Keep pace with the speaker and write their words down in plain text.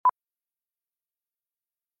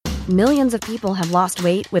Millions of people have lost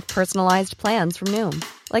weight with personalized plans from Noom.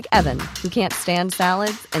 Like Evan, who can't stand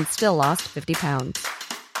salads and still lost 50 pounds.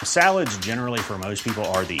 Salads generally for most people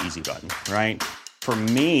are the easy button, right? For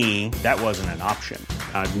me, that wasn't an option.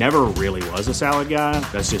 I never really was a salad guy.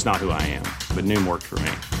 That's just not who I am. But Noom worked for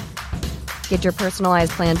me. Get your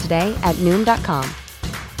personalized plan today at Noom.com.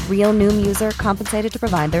 Real Noom user compensated to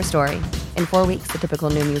provide their story. In 4 weeks, the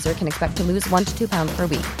typical Noom user can expect to lose 1 to 2 pounds per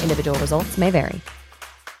week. Individual results may vary.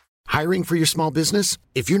 Hiring for your small business?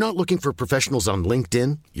 If you're not looking for professionals on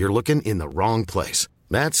LinkedIn, you're looking in the wrong place.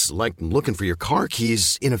 That's like looking for your car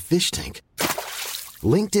keys in a fish tank.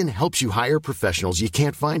 LinkedIn helps you hire professionals you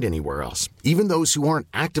can't find anywhere else, even those who aren't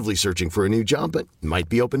actively searching for a new job but might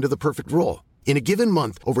be open to the perfect role. In a given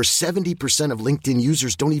month, over 70% of LinkedIn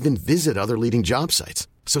users don't even visit other leading job sites.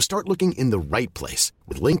 So start looking in the right place.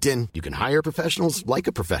 With LinkedIn, you can hire professionals like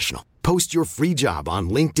a professional. Post your free job on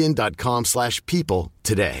linkedin.com/people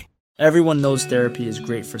today. Everyone knows therapy is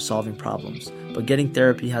great for solving problems, but getting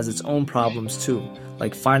therapy has its own problems too,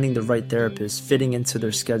 like finding the right therapist, fitting into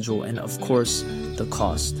their schedule, and of course, the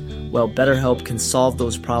cost. Well, BetterHelp can solve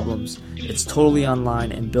those problems. It's totally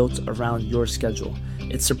online and built around your schedule.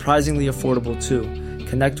 It's surprisingly affordable too.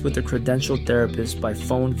 Connect with a credentialed therapist by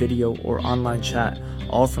phone, video, or online chat,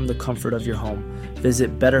 all from the comfort of your home.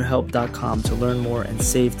 Visit BetterHelp.com to learn more and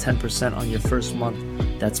save 10% on your first month.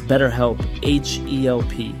 That's BetterHelp,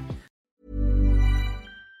 H-E-L-P.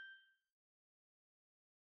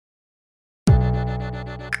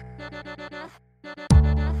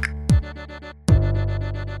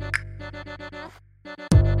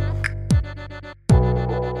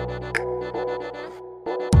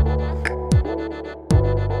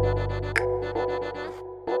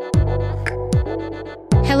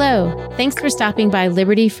 Hello, thanks for stopping by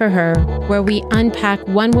Liberty for Her, where we unpack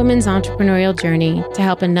one woman's entrepreneurial journey to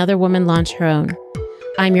help another woman launch her own.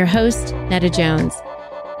 I'm your host, Netta Jones.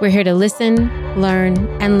 We're here to listen, learn,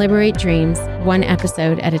 and liberate dreams one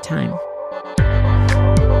episode at a time.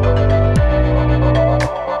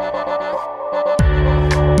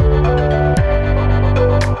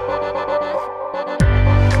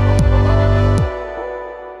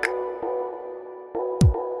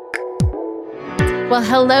 Well,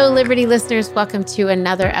 hello, Liberty listeners. Welcome to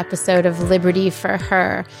another episode of Liberty for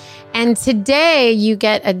Her. And today you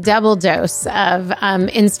get a double dose of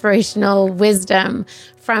inspirational wisdom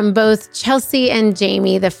from both Chelsea and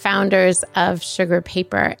Jamie, the founders of Sugar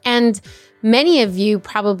Paper. And many of you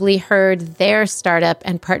probably heard their startup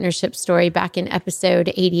and partnership story back in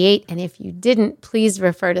episode 88. And if you didn't, please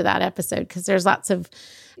refer to that episode because there's lots of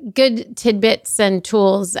good tidbits and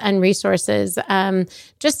tools and resources.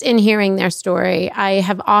 Just in hearing their story, I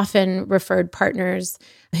have often referred partners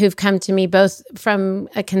who've come to me both from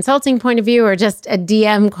a consulting point of view or just a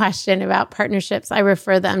DM question about partnerships. I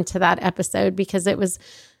refer them to that episode because it was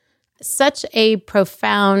such a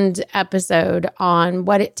profound episode on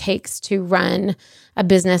what it takes to run a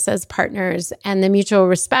business as partners and the mutual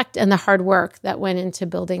respect and the hard work that went into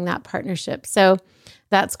building that partnership. So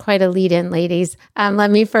that's quite a lead-in, ladies.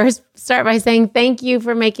 Let me first start by saying thank you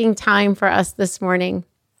for making time for us this morning.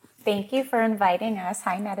 Thank you for inviting us.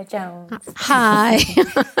 Hi, Netta Jones. Hi.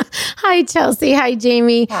 Hi, Chelsea. Hi,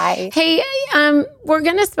 Jamie. Hi. Hey, we're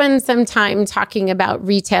going to spend some time talking about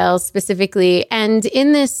retail specifically. And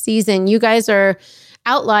in this season, you guys are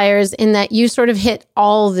outliers in that you sort of hit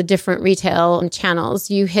all the different retail channels.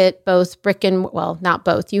 You hit both not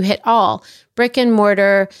both. You hit all brick and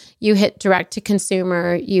mortar, you hit direct to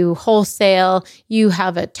consumer, you wholesale, you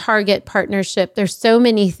have a Target partnership. There's so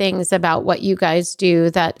many things about what you guys do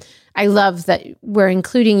that I love that we're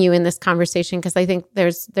including you in this conversation because I think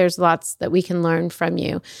there's lots that we can learn from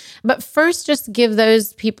you. But first, just give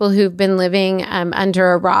those people who've been living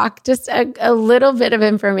under a rock just a little bit of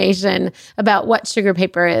information about what Sugar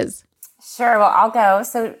Paper is. Sure. Well, I'll go.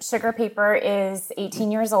 So Sugar Paper is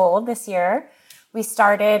 18 years old this year. We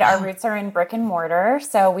started, our roots are in brick and mortar.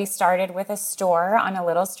 So we started with a store on a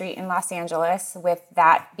little street in Los Angeles, with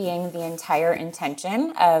that being the entire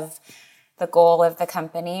intention of the goal of the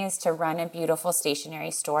company is to run a beautiful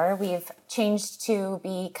stationery store. We've changed to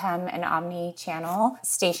become an omnichannel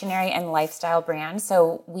stationery and lifestyle brand.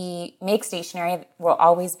 So we make stationery, will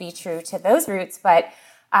always be true to those roots, but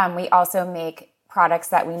we also make products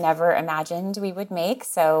that we never imagined we would make.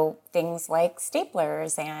 So things like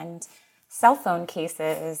staplers and cell phone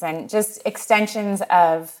cases and just extensions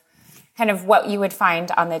of kind of what you would find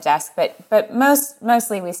on the desk. But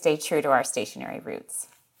mostly we stay true to our stationery roots.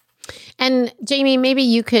 And Jamie, maybe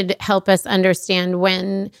you could help us understand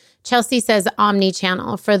when Chelsea says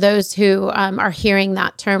omnichannel, for those who are hearing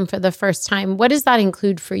that term for the first time, what does that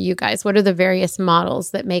include for you guys? What are the various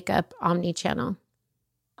models that make up omnichannel?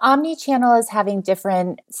 Omnichannel is having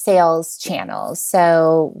different sales channels.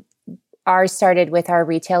 So ours started with our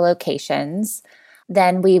retail locations.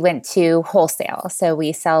 Then we went to wholesale. So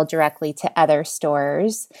we sell directly to other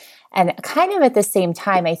stores. And kind of at the same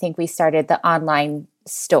time, I think we started the online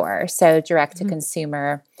store, so direct to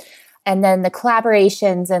consumer. And then the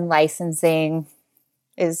collaborations and licensing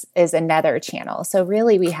is another channel. So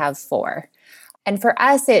really we have 4. And for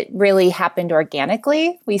us, it really happened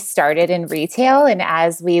organically. We started in retail, and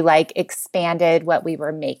as we expanded what we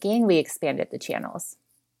were making, we expanded the channels.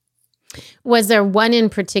 Was there one in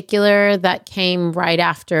particular that came right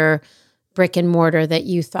after brick and mortar that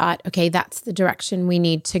you thought, okay, that's the direction we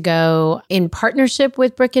need to go in partnership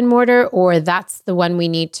with brick and mortar, or that's the one we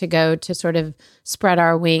need to go to sort of spread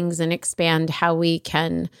our wings and expand how we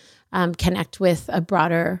can connect with a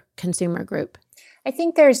broader consumer group? I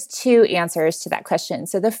think there's 2 answers to that question.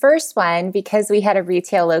 So the first one, because we had a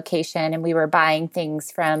retail location and we were buying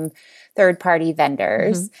things from third-party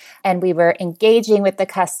vendors, and we were engaging with the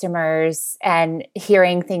customers and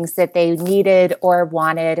hearing things that they needed or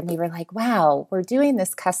wanted. And we were like, wow, we're doing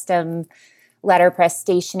this custom letterpress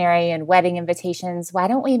stationery and wedding invitations. Why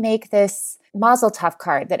don't we make this Mazel Tov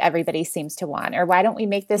card that everybody seems to want? Or why don't we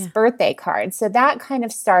make this birthday card? So that kind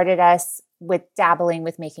of started us with dabbling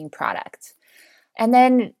with making product. And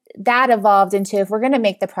then that evolved into, if we're going to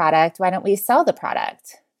make the product, why don't we sell the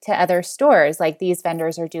product to other stores like these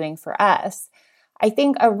vendors are doing for us? I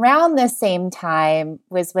think around the same time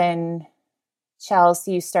was when,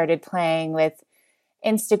 Chelsea, you started playing with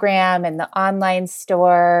Instagram and the online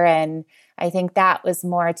store. And I think that was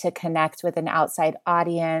more to connect with an outside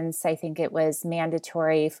audience. I think it was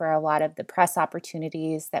mandatory for a lot of the press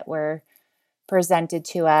opportunities that were presented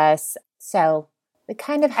to us. So it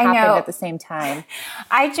kind of happened at the same time.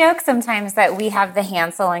 I joke sometimes that we have the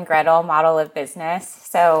Hansel and Gretel model of business.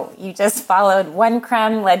 So you just followed one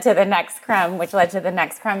crumb, led to the next crumb, which led to the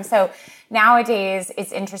next crumb. So nowadays,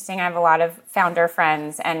 it's interesting. I have a lot of founder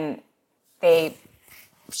friends, and they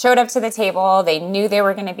showed up to the table. They knew they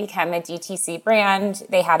were going to become a DTC brand.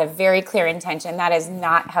 They had a very clear intention. That is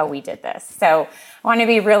not how we did this. So I want to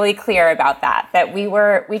be really clear about that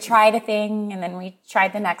we tried a thing and then we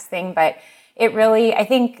tried the next thing, but it really, I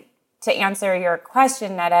think, to answer your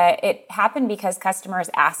question, Netta, it happened because customers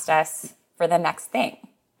asked us for the next thing.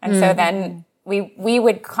 And so then we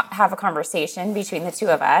would have a conversation between the 2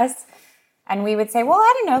 of us, and we would say, well,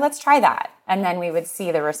 I don't know, let's try that. And then we would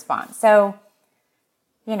see the response. So,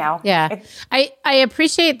 Yeah, I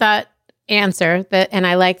appreciate that answer, and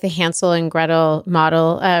I like the Hansel and Gretel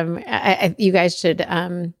model. You guys should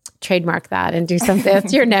trademark that and do something.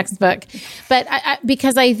 That's your next book. But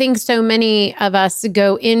because I think so many of us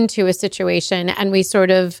go into a situation and we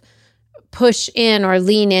sort of push in or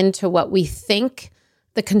lean into what we think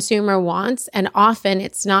the consumer wants. And often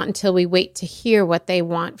it's not until we wait to hear what they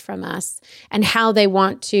want from us and how they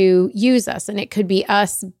want to use us. And it could be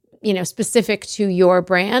us, specific to your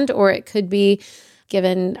brand, or it could be,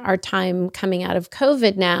 given our time coming out of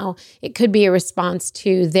COVID now, it could be a response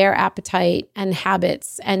to their appetite and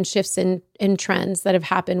habits and shifts in trends that have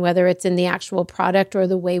happened, whether it's in the actual product or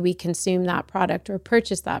the way we consume that product or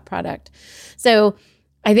purchase that product. So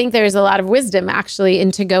I think there's a lot of wisdom actually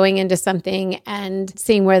into going into something and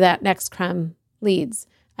seeing where that next crumb leads.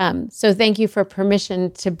 So thank you for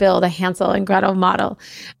permission to build a Hansel and Gretel model.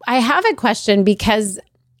 I have a question, because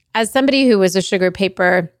as somebody who was a sugar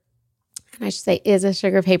paper, I should say is a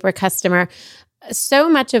sugar paper customer, so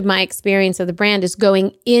much of my experience of the brand is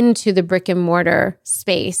going into the brick and mortar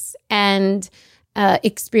space and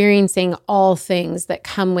experiencing all things that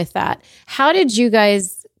come with that. How did you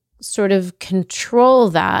guys sort of control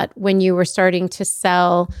that when you were starting to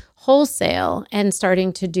sell wholesale and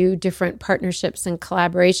starting to do different partnerships and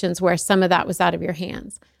collaborations where some of that was out of your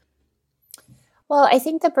hands? Well, I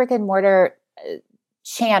think the brick and mortar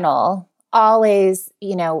channel always,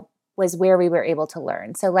 was where we were able to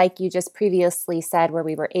learn. So like you just previously said, where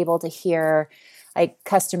we were able to hear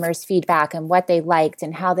customers' feedback and what they liked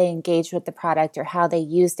and how they engaged with the product or how they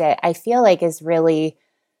used it, I feel like is really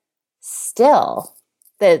still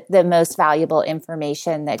the most valuable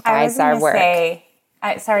information that guides our work.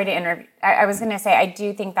 Sorry to interrupt. I was going to say, I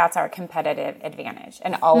do think that's our competitive advantage,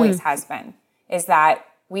 and always has been, is that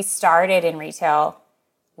we started in retail.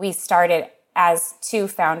 We started as 2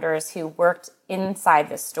 founders who worked inside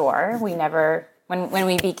the store. We never, when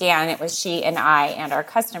we began, it was she and I and our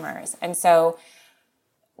customers. And so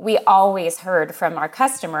we always heard from our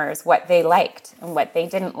customers what they liked and what they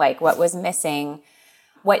didn't like, what was missing,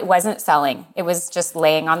 what wasn't selling. It was just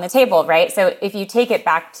laying on the table, right? So if you take it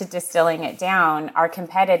back to distilling it down, our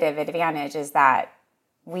competitive advantage is that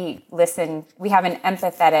we listen, we have an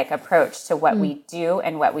empathetic approach to what we do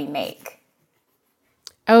and what we make.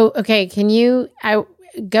 Oh, okay. Can you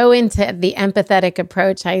go into the empathetic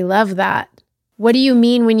approach? I love that. What do you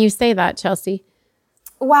mean when you say that, Chelsea?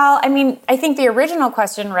 Well, I mean, I think the original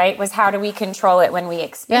question, right, was how do we control it when we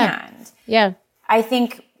expand? Yeah. I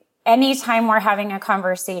think anytime we're having a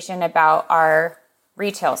conversation about our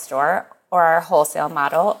retail store or our wholesale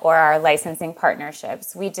model or our licensing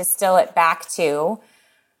partnerships, we distill it back to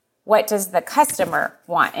what does the customer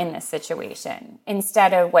want in this situation?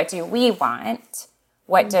 Instead of what do we want,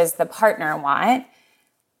 what does the partner want?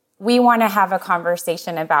 We want to have a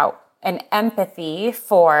conversation about an empathy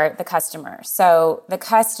for the customer. So the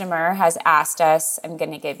customer has asked us, I'm going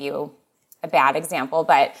to give you a bad example,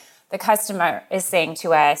 but the customer is saying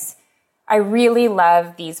to us, I really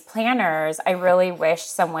love these planners. I really wish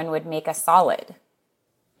someone would make a solid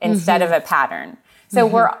instead of a pattern. So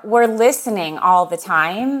we're listening all the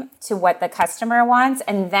time to what the customer wants,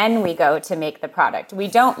 and then we go to make the product. We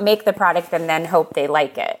don't make the product and then hope they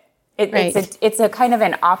like it. It's a kind of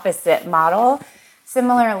an opposite model.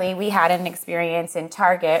 Similarly, we had an experience in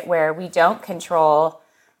Target where we don't control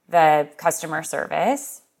the customer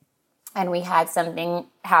service, and we had something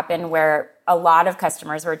happen where a lot of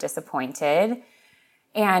customers were disappointed,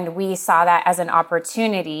 and we saw that as an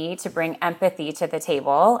opportunity to bring empathy to the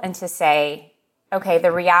table and to say, okay,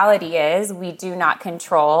 the reality is we do not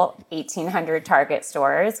control 1,800 Target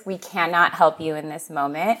stores. We cannot help you in this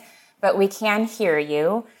moment, but we can hear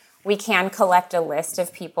you. We can collect a list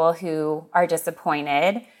of people who are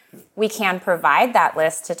disappointed. We can provide that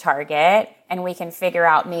list to Target, and we can figure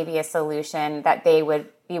out maybe a solution that they would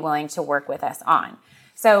be willing to work with us on.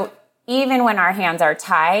 So even when our hands are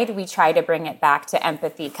tied, we try to bring it back to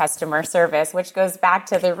empathy, customer service, which goes back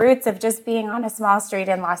to the roots of just being on a small street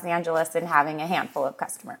in Los Angeles and having a handful of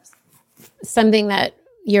customers. Something that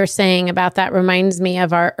you're saying about that reminds me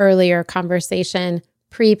of our earlier conversation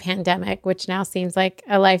pre-pandemic, which now seems like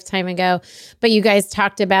a lifetime ago. But you guys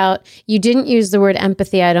talked about, you didn't use the word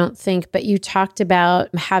empathy, I don't think, but you talked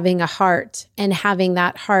about having a heart and having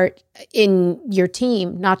that heart in your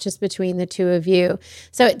team, not just between the two of you.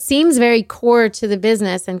 So it seems very core to the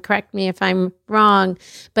business, and correct me if I'm wrong,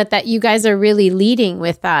 but that you guys are really leading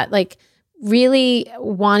with that, like really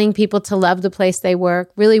wanting people to love the place they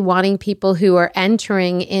work, really wanting people who are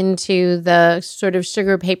entering into the sort of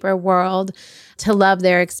sugar paper world to love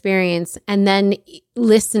their experience, and then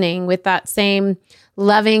listening with that same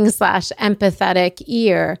loving / empathetic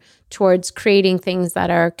ear towards creating things that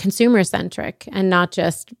are consumer centric and not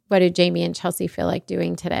just what do Jamie and Chelsea feel like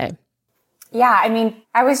doing today. Yeah, I mean,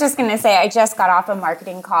 I was just going to say, I just got off a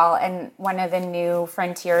marketing call, and one of the new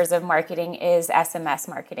frontiers of marketing is SMS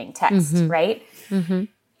marketing text, right?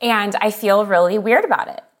 And I feel really weird about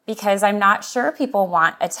it because I'm not sure people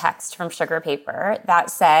want a text from sugar paper. That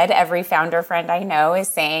said, every founder friend I know is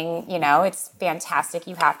saying, you know, it's fantastic,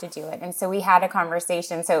 you have to do it. And so we had a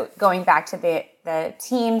conversation. So going back to the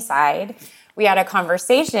team side, we had a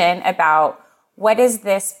conversation about what is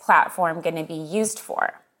this platform going to be used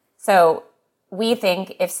for? So we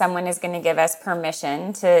think if someone is going to give us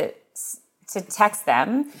permission to text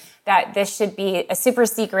them, that this should be a super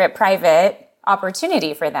secret, private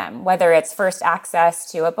opportunity for them, whether it's first access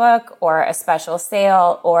to a book or a special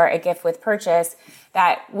sale or a gift with purchase,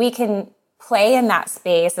 that we can play in that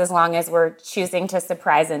space as long as we're choosing to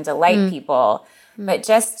surprise and delight people. But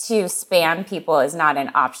just to spam people is not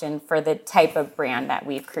an option for the type of brand that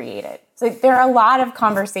we've created. So there are a lot of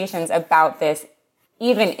conversations about this,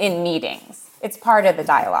 even in meetings. It's part of the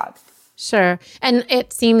dialogue. Sure. And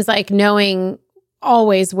it seems like knowing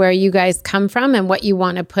always where you guys come from and what you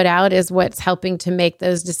want to put out is what's helping to make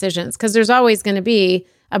those decisions. Because there's always going to be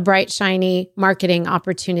a bright, shiny marketing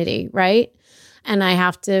opportunity, right? And I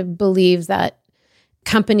have to believe that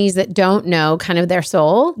companies that don't know kind of their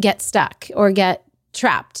soul get stuck or get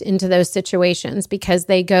trapped into those situations because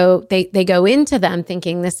they go into them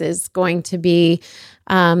thinking this is going to be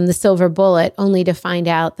the silver bullet, only to find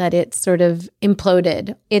out that it's sort of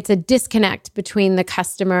imploded. It's a disconnect between the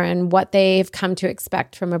customer and what they've come to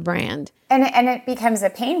expect from a brand. And it becomes a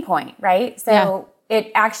pain point, right? So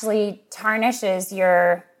it actually tarnishes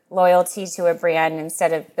your loyalty to a brand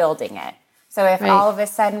instead of building it. So if all of a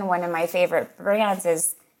sudden one of my favorite brands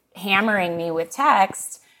is hammering me with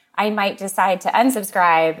text, I might decide to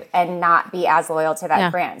unsubscribe and not be as loyal to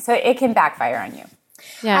that brand. So it can backfire on you.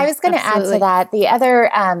 Yeah, I was going to add to that. The other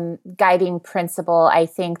guiding principle, I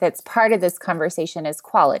think, that's part of this conversation is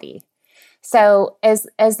quality. So as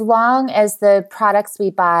long as the products we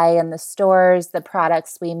buy in the stores, the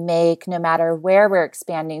products we make, no matter where we're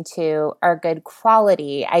expanding to, are good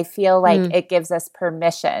quality, I feel like it gives us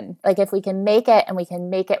permission. Like if we can make it and we can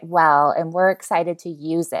make it well and we're excited to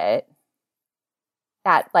use it,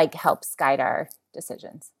 that like helps guide our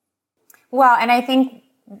decisions. Well, and I think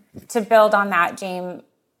to build on that, James,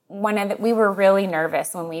 we were really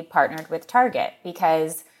nervous when we partnered with Target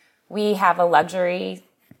because we have a luxury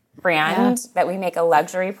brand that we make a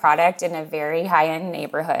luxury product in a very high-end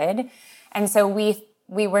neighborhood. And so we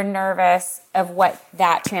were nervous of what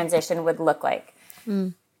that transition would look like.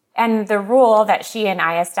 And the rule that she and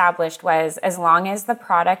I established was as long as the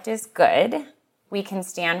product is good, we can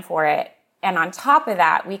stand for it. And on top of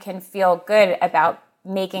that, we can feel good about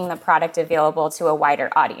making the product available to a wider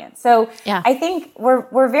audience. So I think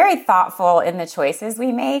we're very thoughtful in the choices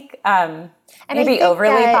we make. Maybe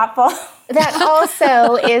overly thoughtful. That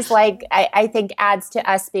also is like, I think adds to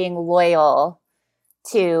us being loyal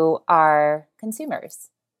to our consumers.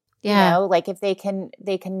 Yeah. You know, like if they can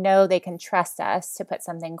know they can trust us to put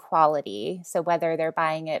something quality. So whether they're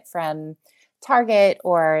buying it from Target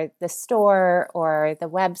or the store or the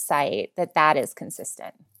website, that is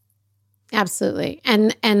consistent. Absolutely.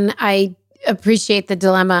 And I appreciate the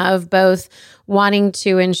dilemma of both wanting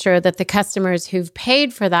to ensure that the customers who've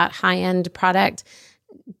paid for that high-end product,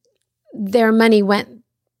 their money went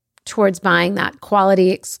towards buying that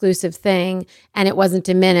quality exclusive thing and it wasn't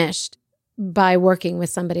diminished by working with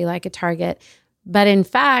somebody like a Target. But in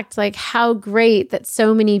fact, like how great that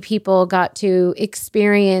so many people got to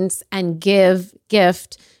experience and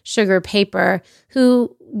gift Sugar Paper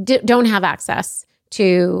who don't have access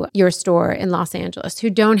to your store in Los Angeles, who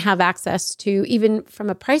don't have access to even from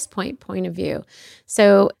a price point of view.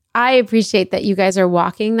 So I appreciate that you guys are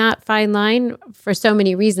walking that fine line for so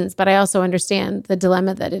many reasons, but I also understand the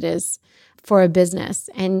dilemma that it is for a business.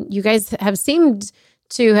 And you guys have seemed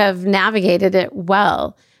to have navigated it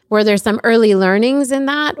well. Were there some early learnings in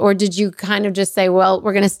that? Or did you kind of just say, well,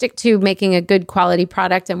 we're going to stick to making a good quality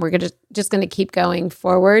product and we're just going to keep going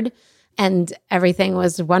forward? And everything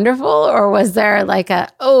was wonderful? Or was there like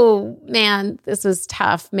oh man, this was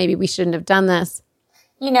tough. Maybe we shouldn't have done this?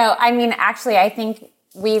 Actually, I think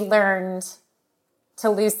we learned to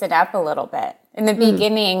loosen up a little bit. In the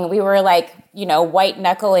beginning, we were like, white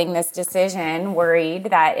knuckling this decision, worried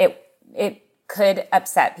that it could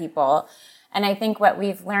upset people. And I think what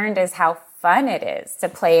we've learned is how fun it is to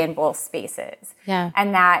play in both spaces. Yeah.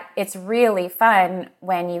 And that it's really fun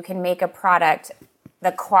when you can make a product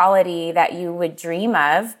the quality that you would dream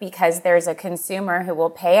of because there's a consumer who will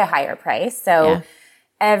pay a higher price. So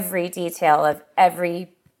every detail of every,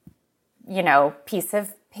 piece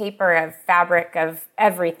of paper, of fabric, of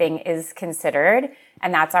everything is considered.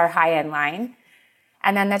 And that's our high-end line.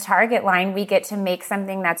 And then the Target line, we get to make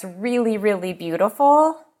something that's really, really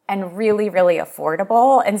beautiful and really, really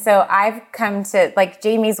affordable. And so I've come to, like,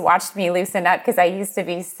 Jamie's watched me loosen up because I used to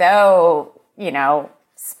be so,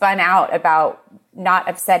 spun out about not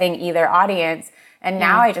upsetting either audience. And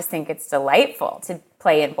now I just think it's delightful to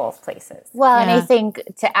play in both places. Well, and I think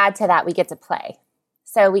to add to that, we get to play.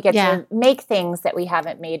 So we get to make things that we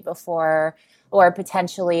haven't made before or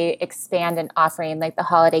potentially expand an offering like the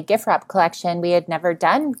holiday gift wrap collection. We had never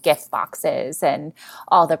done gift boxes and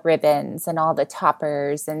all the ribbons and all the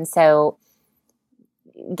toppers. And so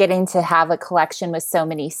getting to have a collection with so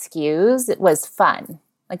many SKUs, it was fun.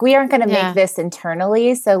 Like we aren't going to make this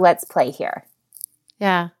internally, so let's play here.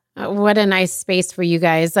 Yeah. What a nice space for you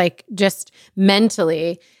guys, like just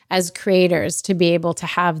mentally as creators to be able to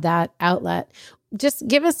have that outlet. Just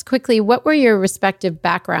give us quickly, what were your respective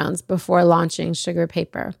backgrounds before launching Sugar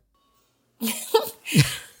Paper?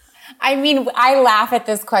 I laugh at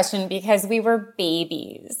this question because we were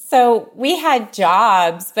babies. So we had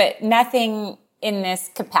jobs, but nothing in this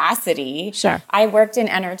capacity. Sure. I worked in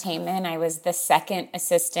entertainment. I was the second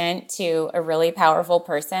assistant to a really powerful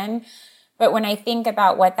person. But when I think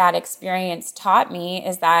about what that experience taught me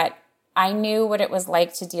is that I knew what it was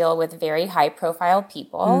like to deal with very high profile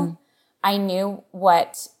people. I knew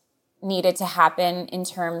what needed to happen in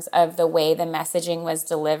terms of the way the messaging was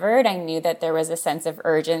delivered. I knew that there was a sense of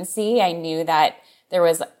urgency. I knew that there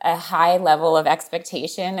was a high level of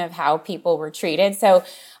expectation of how people were treated. So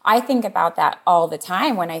I think about that all the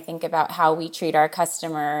time when I think about how we treat our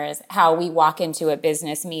customers, how we walk into a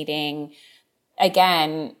business meeting.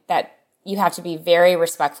 Again, that you have to be very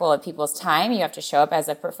respectful of people's time. You have to show up as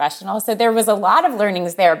a professional. So there was a lot of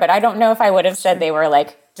learnings there, but I don't know if I would have said they were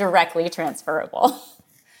like directly transferable.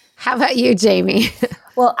 How about you, Jamie?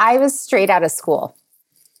 Well, I was straight out of school.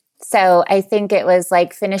 So I think it was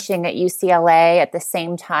like finishing at UCLA at the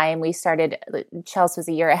same time we started. Chelsea was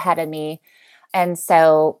a year ahead of me. And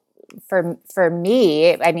so for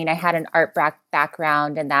me, I mean, I had an art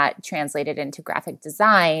background and that translated into graphic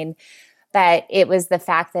design, but it was the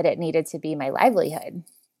fact that it needed to be my livelihood.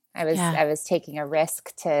 I was taking a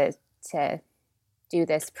risk to do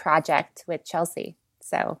this project with Chelsea.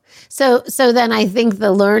 So then I think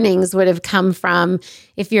the learnings would have come from,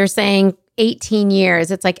 if you're saying 18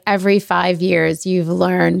 years, it's like every 5 years you've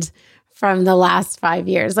learned from the last 5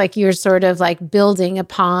 years. Like you're sort of like building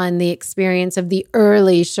upon the experience of the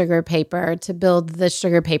early sugar paper to build the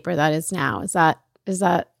sugar paper that is now. Is that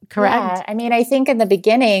correct? Yeah. I mean, I think in the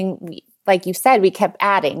beginning, like you said, we kept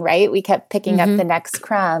adding, right? We kept picking up the next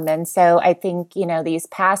crumb. And so I think, these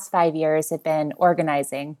past 5 years have been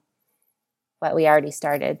organizing what we already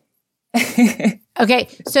started. Okay.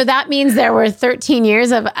 So that means there were 13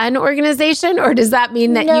 years of unorganization, or does that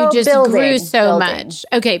mean that you just grew so much?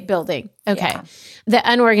 Okay. Building. Okay. Yeah.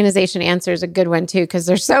 The unorganization answer is a good one too, because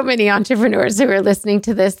there's so many entrepreneurs who are listening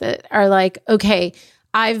to this that are like, okay,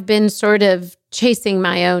 I've been sort of chasing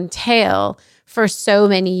my own tail for so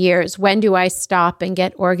many years. When do I stop and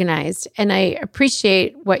get organized? And I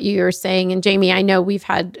appreciate what you were saying. And Jamie, I know we've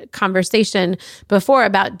had conversation before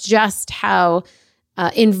about just how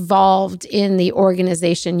involved in the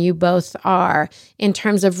organization you both are in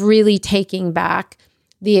terms of really taking back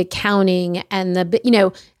the accounting and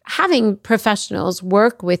having professionals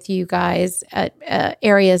work with you guys at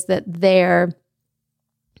areas that they're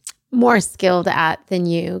more skilled at than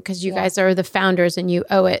you, because you guys are the founders and you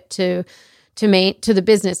owe it to the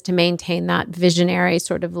business to maintain that visionary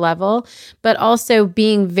sort of level, but also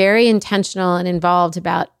being very intentional and involved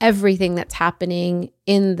about everything that's happening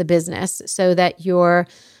in the business so that you're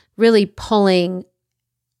really pulling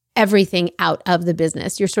everything out of the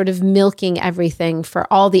business. You're sort of milking everything for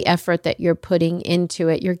all the effort that you're putting into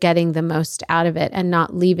it. You're getting the most out of it and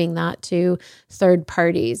not leaving that to third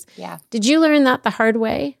parties. Yeah. Did you learn that the hard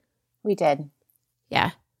way? We did.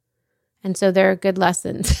 Yeah. And so there are good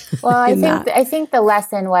lessons. Well, I think the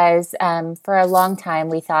lesson was for a long time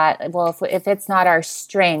we thought, well, if it's not our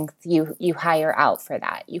strength, you hire out for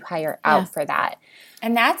that. You hire out for that.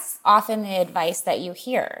 And that's often the advice that you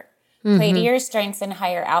hear. Play to your strengths and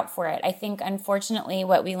hire out for it. I think, unfortunately,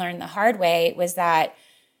 what we learned the hard way was that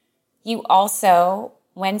you also,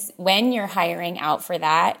 when you're hiring out for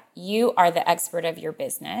that, you are the expert of your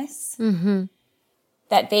business. Mm-hmm.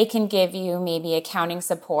 That they can give you maybe accounting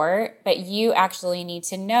support, but you actually need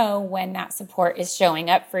to know when that support is showing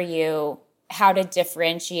up for you, how to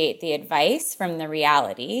differentiate the advice from the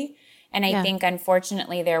reality. And I think,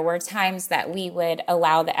 unfortunately, there were times that we would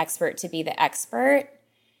allow the expert to be the expert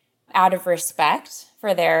out of respect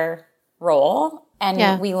for their role.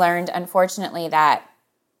 And we learned, unfortunately, that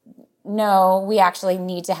no, we actually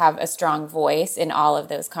need to have a strong voice in all of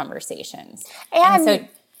those conversations. And so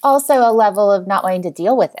also a level of not wanting to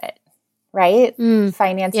deal with it, right?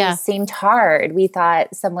 Finances seemed hard. We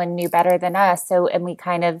thought someone knew better than us. And we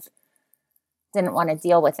kind of didn't want to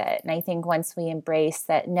deal with it. And I think once we embrace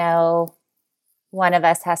that, no, one of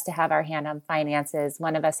us has to have our hand on finances.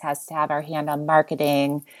 One of us has to have our hand on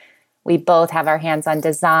marketing. We both have our hands on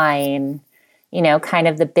design, kind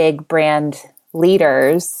of the big brand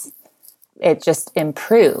leaders. It just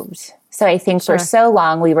improved. So I think for so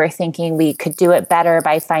long we were thinking we could do it better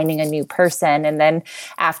by finding a new person. And then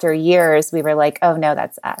after years, we were like, oh no,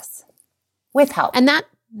 that's us with help. And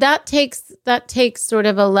that takes sort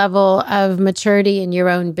of a level of maturity in your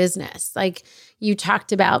own business. Like you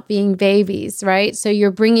talked about being babies, right? So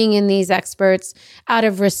you're bringing in these experts out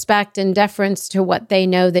of respect and deference to what they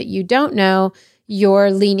know that you don't know.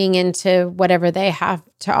 You're leaning into whatever they have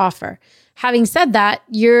to offer. Having said that,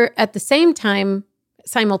 you're at the same time,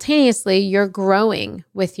 simultaneously, you're growing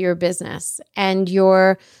with your business and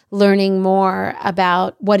you're learning more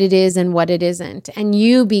about what it is and what it isn't. And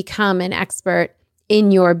you become an expert in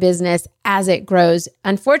your business as it grows.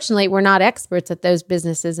 Unfortunately, we're not experts at those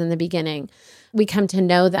businesses in the beginning. We come to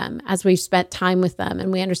know them as we've spent time with them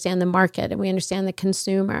and we understand the market and we understand the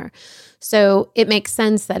consumer. So it makes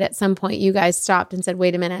sense that at some point you guys stopped and said,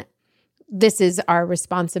 wait a minute, this is our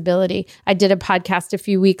responsibility. I did a podcast a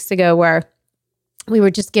few weeks ago where we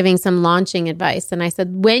were just giving some launching advice. And I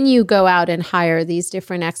said, when you go out and hire these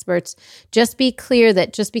different experts, just be clear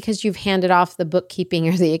that just because you've handed off the bookkeeping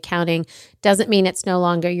or the accounting doesn't mean it's no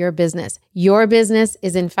longer your business. Your business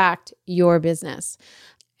is, in fact, your business.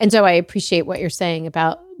 And so I appreciate what you're saying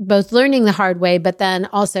about both learning the hard way, but then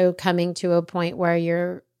also coming to a point where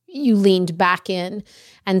you leaned back in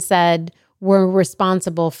and said, were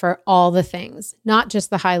responsible for all the things, not just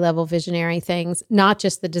the high-level visionary things, not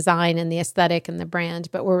just the design and the aesthetic and the brand,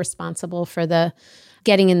 but we're responsible for the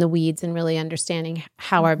getting in the weeds and really understanding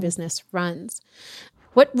how our business runs.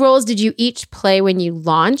 What roles did you each play when you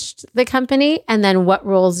launched the company? And then what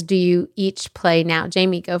roles do you each play now?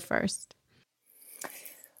 Jamie, go first.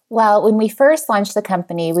 Well, when we first launched the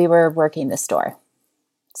company, we were working the store.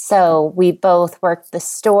 So we both worked the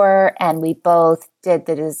store and we both did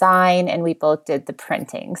the design and we both did the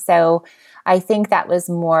printing. So I think that was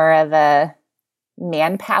more of a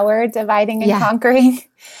manpower dividing and conquering.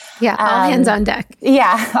 Yeah, all hands on deck.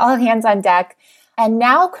 Yeah, all hands on deck. And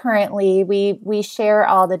now currently we share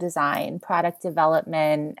all the design, product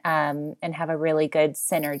development, and have a really good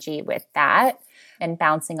synergy with that and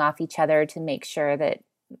bouncing off each other to make sure that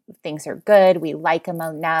things are good. We like them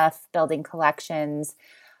enough, building collections.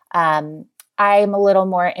 I'm a little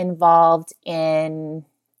more involved in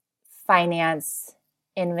finance,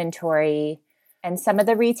 inventory, and some of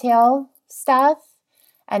the retail stuff.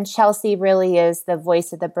 And Chelsea really is the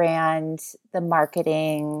voice of the brand, the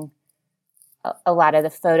marketing, a lot of the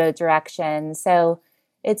photo direction. So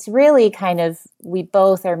it's really kind of, we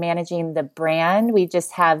both are managing the brand. We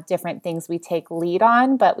just have different things we take lead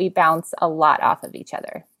on, but we bounce a lot off of each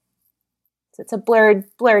other. So it's a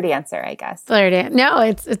blurred answer, I guess. No,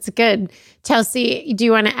 it's good. Chelsea, do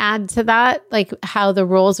you want to add to that? Like how the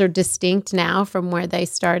roles are distinct now from where they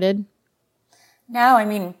started? No, I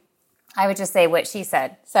mean, I would just say what she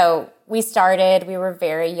said. So we were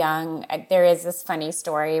very young. There is this funny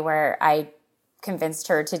story where I convinced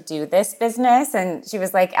her to do this business and she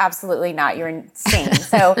was like, absolutely not, you're insane.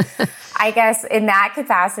 So I guess in that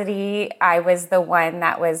capacity, I was the one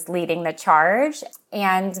that was leading the charge,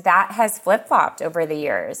 and that has flip-flopped over the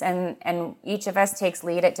years, and each of us takes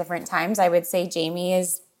lead at different times. I would say Jamie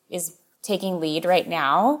is taking lead right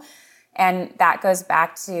now, and that goes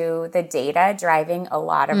back to the data driving a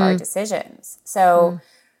lot of our decisions. So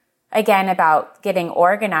again, about getting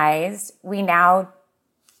organized, we now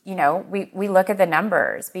we look at the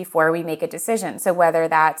numbers before we make a decision. So whether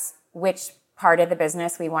that's which part of the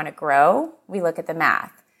business we want to grow, we look at the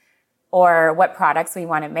math. Or what products we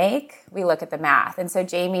want to make, we look at the math. And so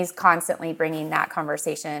Jamie's constantly bringing that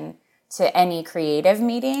conversation to any creative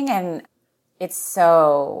meeting, and it's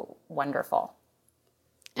so wonderful.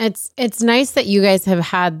 It's nice that you guys have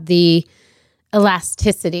had the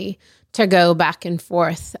elasticity to go back and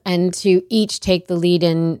forth and to each take the lead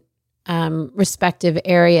in respective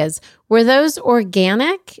areas. Were those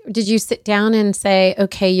organic? Did you sit down and say,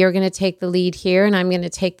 okay, you're going to take the lead here and I'm going to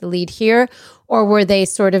take the lead here? Or were they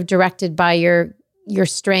sort of directed by your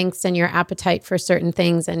strengths and your appetite for certain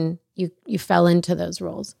things and you fell into those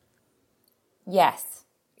roles? Yes.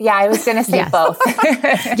 Yeah, I was going to say both.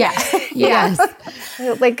 Yes.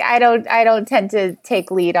 Like I don't tend to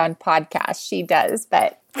take lead on podcasts. She does,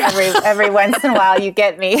 but every once in a while you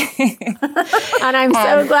get me. And I'm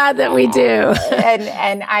so glad that we do.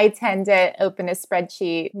 and I tend to open a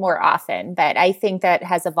spreadsheet more often, but I think that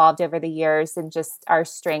has evolved over the years and just our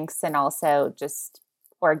strengths and also just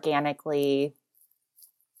organically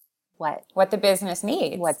what the business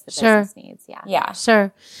needs. What the business needs, Yeah.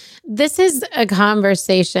 Sure. This is a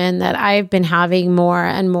conversation that I've been having more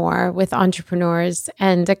and more with entrepreneurs,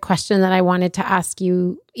 and a question that I wanted to ask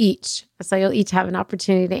you each. So you'll each have an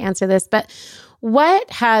opportunity to answer this. But what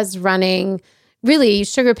has running, really,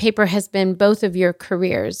 Sugar Paper has been both of your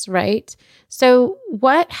careers, right? So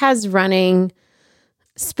what has running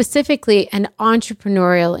specifically an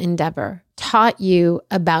entrepreneurial endeavor taught you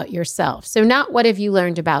about yourself? So not what have you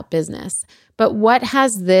learned about business, but what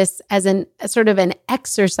has this as a sort of an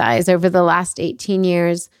exercise over the last 18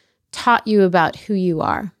 years taught you about who you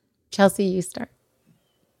are? Chelsea, you start.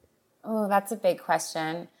 Oh, that's a big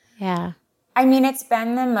question. Yeah. I mean, it's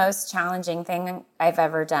been the most challenging thing I've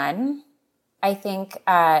ever done. I think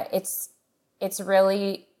it's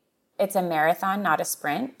a marathon, not a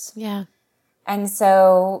sprint. Yeah. And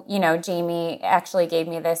so, Jamie actually gave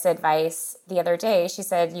me this advice the other day. She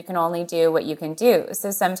said, you can only do what you can do.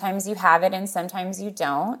 So sometimes you have it and sometimes you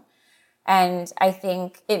don't. And I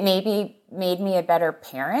think it maybe made me a better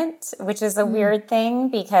parent, which is a weird thing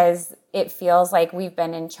because it feels like we've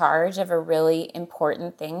been in charge of a really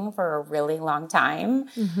important thing for a really long time,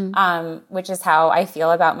 which is how I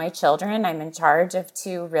feel about my children. I'm in charge of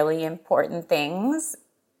two really important things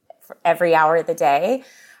for every hour of the day.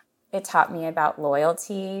 It taught me about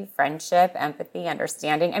loyalty, friendship, empathy,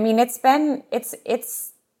 understanding. I mean, it's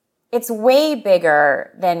way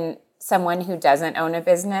bigger than someone who doesn't own a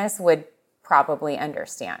business would probably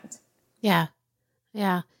understand. Yeah.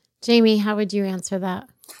 Yeah. Jamie, how would you answer that?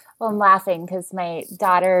 Well, I'm laughing because my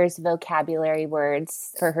daughter's vocabulary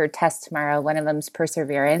words for her test tomorrow, one of them's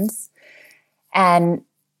perseverance. And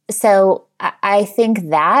so I think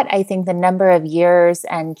the number of years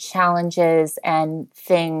and challenges and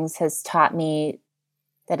things has taught me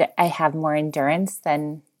that I have more endurance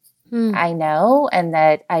than I know, and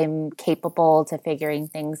that I'm capable to figuring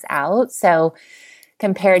things out. So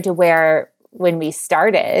compared to when we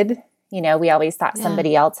started, we always thought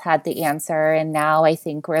somebody else had the answer. And now I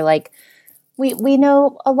think we're like, we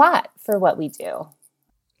know a lot for what we do.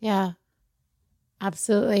 Yeah,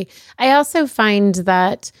 absolutely. I also find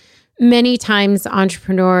that many times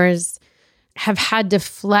entrepreneurs have had to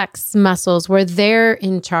flex muscles where they're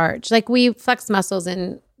in charge. Like we flex muscles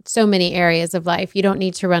in so many areas of life. You don't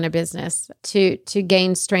need to run a business to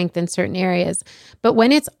gain strength in certain areas. But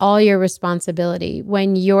when it's all your responsibility,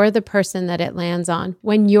 when you're the person that it lands on,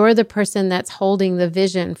 when you're the person that's holding the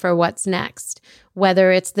vision for what's next,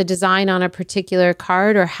 whether it's the design on a particular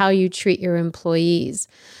card or how you treat your employees,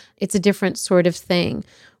 it's a different sort of thing.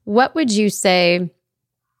 What would you say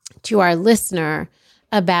to our listener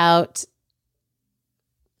about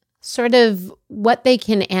sort of what they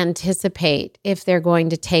can anticipate if they're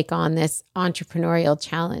going to take on this entrepreneurial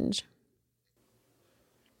challenge?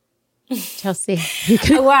 Chelsea.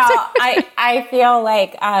 Well, I feel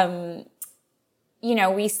like,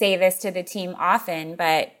 we say this to the team often,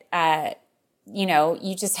 but,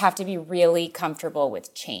 you just have to be really comfortable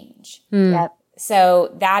with change. Yep.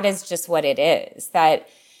 So that is just what it is, that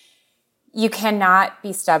you cannot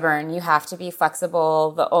be stubborn. You have to be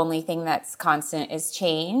flexible. The only thing that's constant is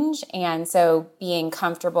change. And so being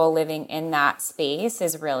comfortable living in that space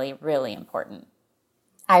is really, really important.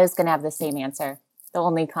 I was going to have the same answer. The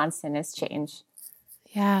only constant is change.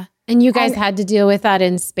 Yeah. And you guys had to deal with that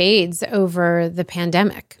in spades over the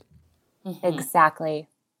pandemic. Mm-hmm. Exactly.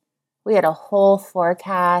 We had a whole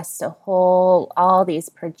forecast, all these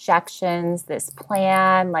projections, this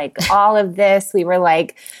plan, like all of this. We were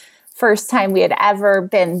like, first time we had ever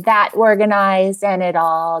been that organized, and it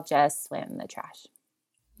all just went in the trash.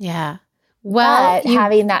 Yeah. Well, but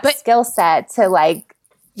having that skill set to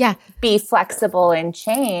be flexible and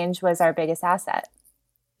change was our biggest asset.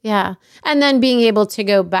 Yeah. And then being able to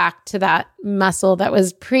go back to that muscle that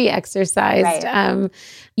was pre-exercised, right.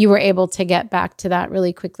 You were able to get back to that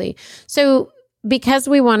really quickly. So because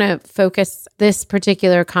we want to focus this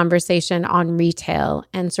particular conversation on retail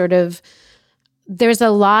and sort of there's a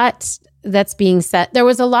lot that's being said. There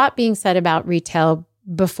was a lot being said about retail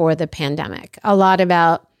before the pandemic. A lot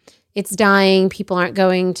about it's dying. People aren't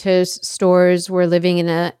going to stores. We're living in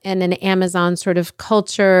an Amazon sort of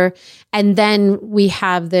culture. And then we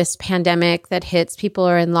have this pandemic that hits. People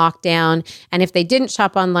are in lockdown. And if they didn't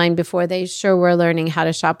shop online before, they sure were learning how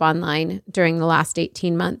to shop online during the last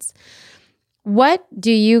 18 months. What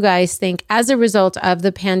do you guys think as a result of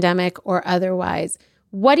the pandemic or otherwise?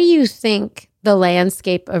 What do you think the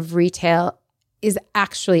landscape of retail is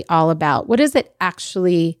actually all about? What is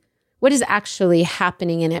actually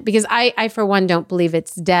happening in it? Because I, for one, don't believe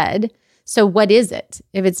it's dead. So what is it?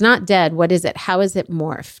 If it's not dead, what is it? How is it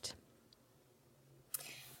morphed?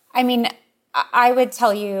 I mean, I would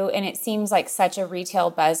tell you, and it seems like such a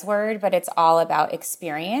retail buzzword, but it's all about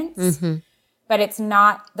experience. Mm-hmm. But it's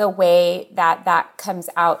not the way that comes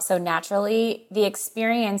out so naturally. The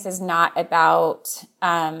experience is not about,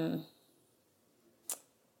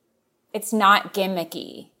 it's not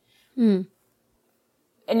gimmicky. Mm.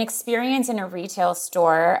 An experience in a retail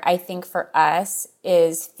store, I think for us,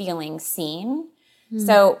 is feeling seen. Mm.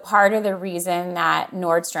 So part of the reason that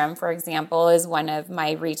Nordstrom, for example, is one of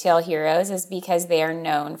my retail heroes is because they are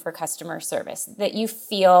known for customer service, that you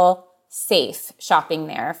feel safe shopping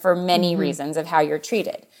there for many reasons of how you're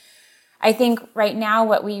treated. I think right now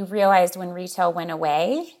what we realized when retail went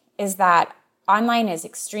away is that online is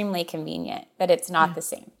extremely convenient, but it's not the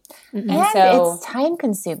same. Mm-hmm. And so it's time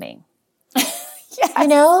consuming.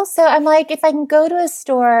 Yes. So I'm like, if I can go to a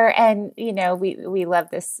store and, we love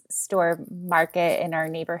this store market in our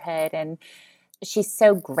neighborhood and she's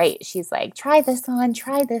so great. She's like, try this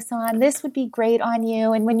on. This would be great on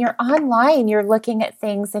you. And when you're online, you're looking at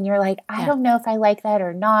things and you're like, I don't know if I like that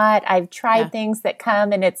or not. I've tried things that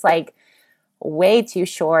come and it's like way too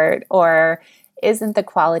short or isn't the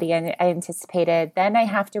quality I anticipated. Then I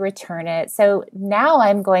have to return it. So now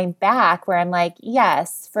I'm going back where I'm like,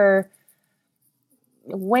 yes, for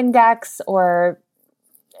Windex or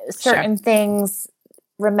certain things,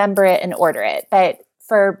 remember it and order it. But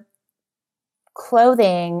for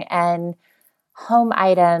clothing and home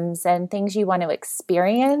items and things you want to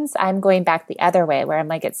experience, I'm going back the other way where I'm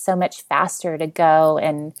like, it's so much faster to go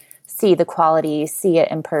and see the quality, see it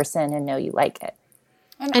in person and know you like it.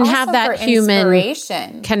 and have that human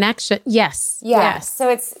inspiration. Connection. Yes. Yes. So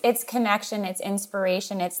it's connection, it's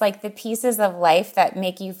inspiration. It's like the pieces of life that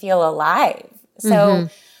make you feel alive. So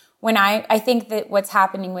when I think that what's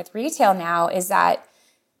happening with retail now is that,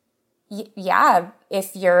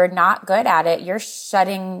 if you're not good at it, you're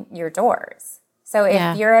shutting your doors. So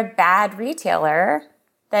if you're a bad retailer,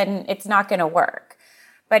 then it's not going to work.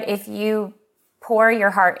 But if you pour your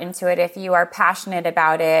heart into it, if you are passionate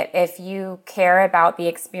about it, if you care about the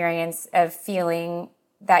experience of feeling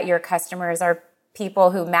that your customers are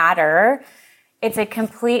people who matter, it's a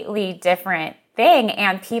completely different thing,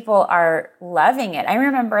 and people are loving it. I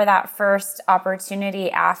remember that first opportunity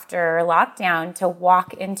after lockdown to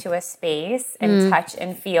walk into a space and touch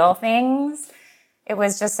and feel things. It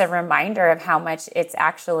was just a reminder of how much it's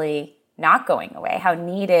actually not going away, how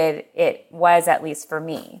needed it was, at least for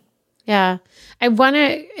me. Yeah. I want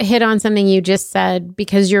to hit on something you just said,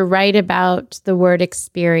 because you're right about the word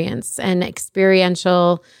experience and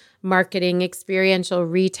experiential marketing, experiential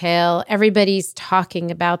retail. Everybody's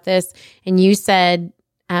talking about this. And you said,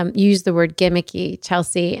 use the word gimmicky,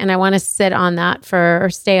 Chelsea. And I want to stay on that for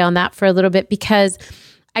a little bit, because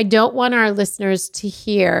I don't want our listeners to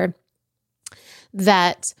hear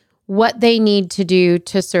that what they need to do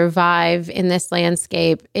to survive in this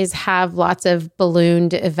landscape is have lots of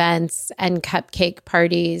ballooned events and cupcake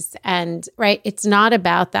parties. And right, it's not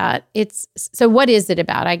about that. So what is it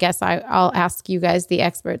about? I guess I'll ask you guys, the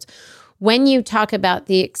experts. When you talk about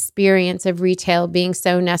the experience of retail being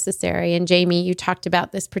so necessary, and Jamie, you talked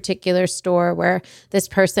about this particular store where this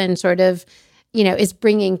person sort of, is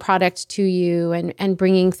bringing product to you and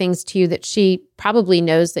bringing things to you that she probably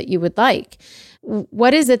knows that you would like.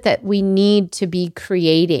 What is it that we need to be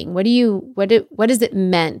creating? What is it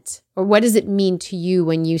meant, or what does it mean to you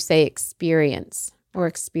when you say experience or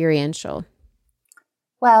experiential?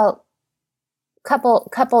 Well,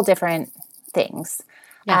 couple different things.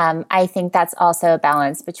 Yeah. I think that's also a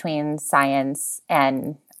balance between science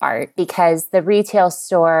and art, because the retail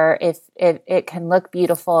store, if it can look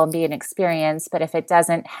beautiful and be an experience, but if it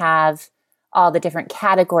doesn't have all the different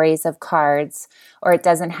categories of cards, or it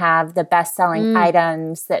doesn't have the best-selling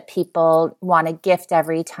items that people want to gift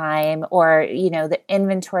every time, or, the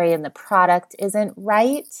inventory and the product isn't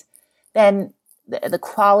right, then the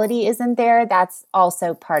quality isn't there. That's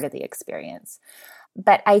also part of the experience.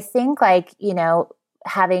 But I think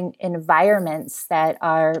having environments that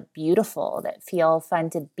are beautiful, that feel fun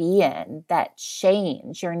to be in, that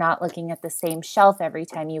change. You're not looking at the same shelf every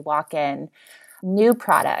time you walk in. New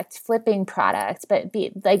product, flipping product, but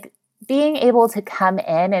being able to come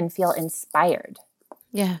in and feel inspired.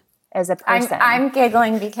 Yeah. As a person. I'm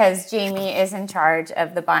giggling because Jamie is in charge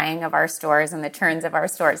of the buying of our stores and the turns of our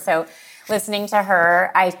stores. So listening to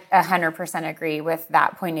her, I 100% agree with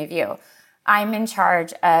that point of view. I'm in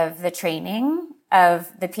charge of the training of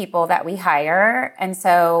the people that we hire. And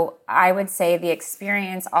so I would say the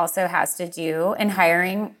experience also has to do, and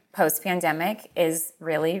hiring post-pandemic is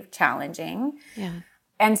really challenging. Yeah.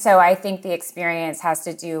 And so I think the experience has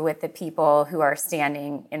to do with the people who are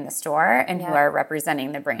standing in the store and who are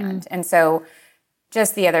representing the brand. And so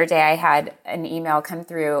just the other day, I had an email come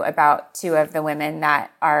through about two of the women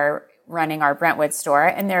that are running our Brentwood store,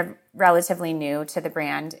 and they're relatively new to the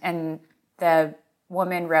brand. And the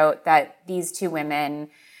woman wrote that these two women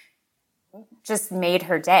just made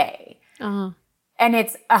her day. Uh-huh. And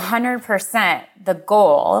it's 100% the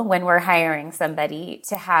goal when we're hiring somebody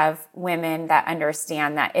to have women that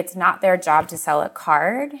understand that it's not their job to sell a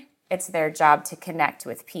card, it's their job to connect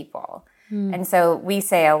with people. And so we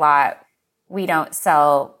say a lot, we don't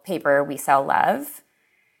sell paper, we sell love.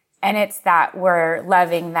 And it's that we're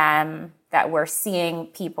loving them, that we're seeing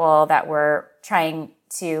people, that we're trying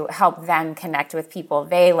to help them connect with people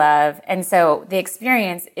they love. And so the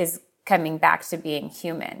experience is coming back to being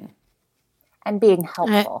human. And being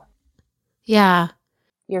helpful. Yeah.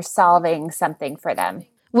 You're solving something for them.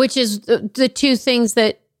 Which is the two things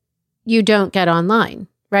that you don't get online,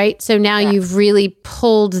 right? So now you've really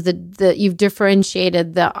pulled you've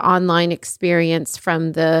differentiated the online experience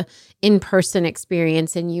from the in-person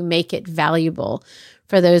experience, and you make it valuable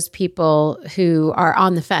for those people who are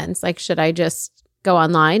on the fence. Like, should I just go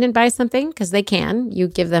online and buy something? Because they can. You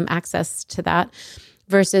give them access to that.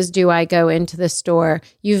 Versus, do I go into the store?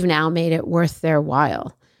 You've now made it worth their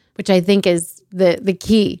while, which I think is the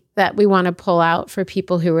key that we want to pull out for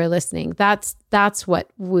people who are listening. That's what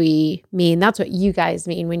we mean. That's what you guys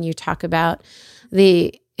mean when you talk about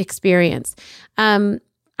the experience. I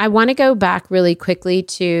want to go back really quickly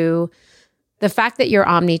to the fact that you're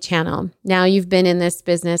omnichannel. Now you've been in this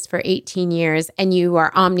business for 18 years, and you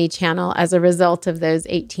are omnichannel as a result of those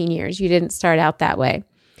 18 years. You didn't start out that way.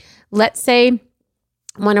 let's say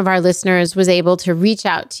one of our listeners was able to reach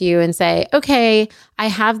out to you and say, okay, I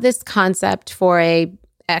have this concept for a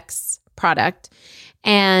X product,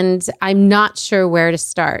 and I'm not sure where to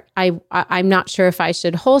start. I'm not sure if I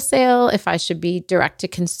should wholesale, if I should be direct to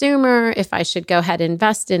consumer, if I should go ahead and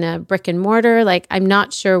invest in a brick and mortar. Like, I'm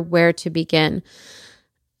not sure where to begin.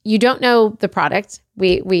 You don't know the product.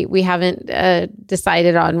 We haven't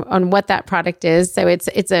decided on what that product is. So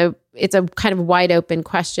it's a kind of wide open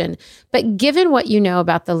question. But given what you know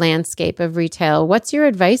about the landscape of retail, what's your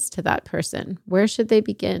advice to that person? Where should they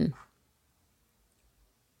begin?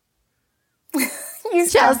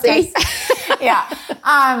 Chelsea. Yeah.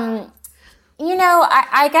 I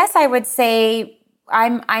guess I would say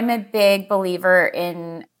I'm a big believer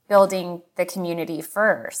in building the community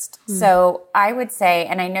first. So I would say,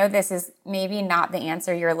 and I know this is maybe not the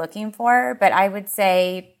answer you're looking for, but I would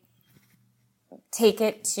say take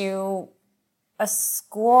it to a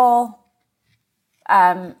school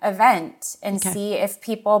event and see if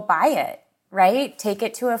people buy it, right? Take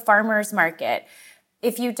it to a farmer's market.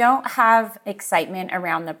 If you don't have excitement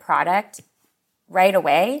around the product right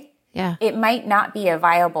away, it might not be a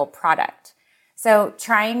viable product. So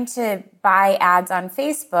trying to buy ads on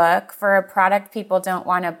Facebook for a product people don't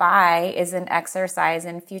want to buy is an exercise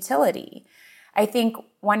in futility. I think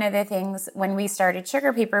one of the things when we started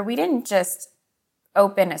Sugar Paper, we didn't just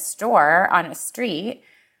open a store on a street.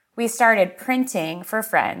 We started printing for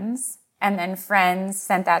friends, and then friends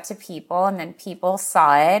sent that to people, and then people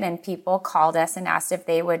saw it, and people called us and asked if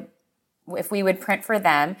we would print for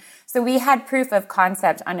them. So we had proof of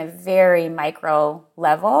concept on a very micro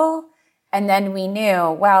level. And then we knew,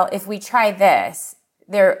 well, if we try this,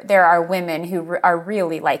 there are women who are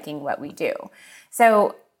really liking what we do.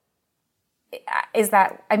 So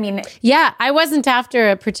Yeah, I wasn't after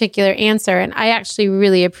a particular answer. And I actually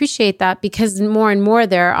really appreciate that, because more and more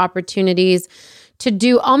there are opportunities to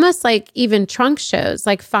do almost like even trunk shows,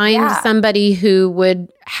 like find somebody who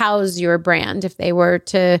would house your brand if they were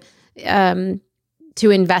to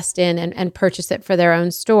invest in and purchase it for their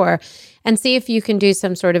own store, and see if you can do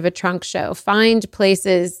some sort of a trunk show. Find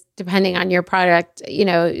places, depending on your product,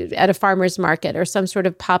 at a farmer's market or some sort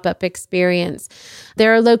of pop-up experience.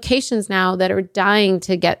 There are locations now that are dying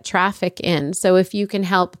to get traffic in. So if you can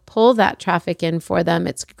help pull that traffic in for them,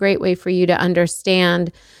 it's a great way for you to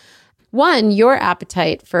understand, one, your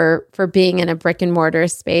appetite for being in a brick and mortar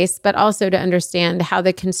space, but also to understand how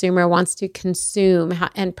the consumer wants to consume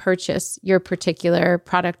and purchase your particular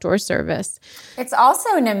product or service. It's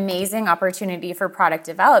also an amazing opportunity for product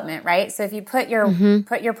development, right? So if you put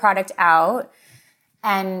your product out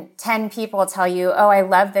and 10 people tell you, oh, I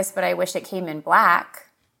love this, but I wish it came in black,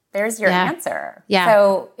 there's your answer. Yeah.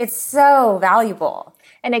 So it's so valuable.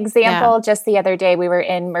 An example, just the other day, we were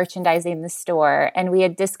in merchandising the store and we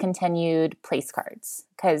had discontinued place cards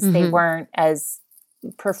because they weren't as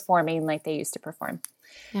performing like they used to perform.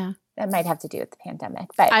 Yeah. That might have to do with the pandemic.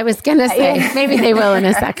 But I was going to say, maybe they will in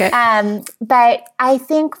a second. But I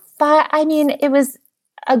think, it was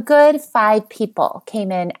a good 5 people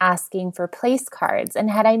came in asking for place cards.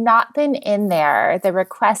 And had I not been in there, the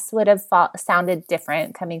requests would have sounded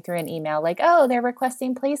different coming through an email, like, oh, they're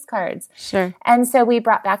requesting place cards. Sure. And so we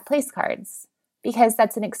brought back place cards, because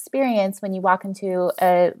that's an experience. When you walk into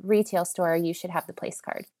a retail store, you should have the place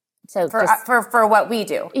card. So for what we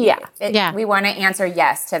do. Yeah. We want to answer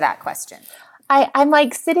yes to that question. I'm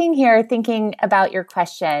like sitting here thinking about your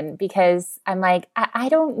question, because I'm like, I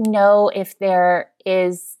don't know if there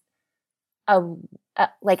is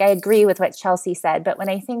like, I agree with what Chelsea said, but when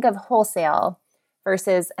I think of wholesale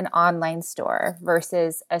versus an online store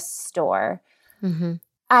versus a store,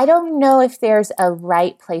 I don't know if there's a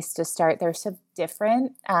right place to start. They're so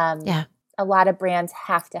different. A lot of brands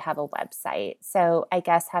have to have a website. So I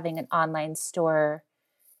guess having an online store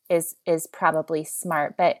is probably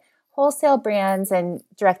smart, but wholesale brands and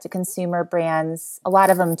direct-to-consumer brands, a lot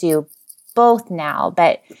of them do both now.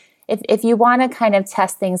 But if you want to kind of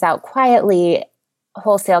test things out quietly,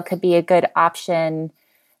 wholesale could be a good option.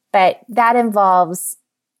 But that involves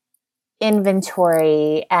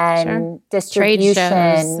inventory and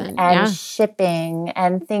distribution and shipping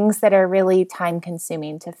and things that are really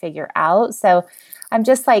time-consuming to figure out. So I'm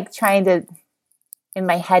just like trying to, in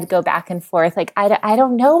my head, go back and forth. Like, I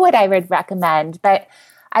don't know what I would recommend, but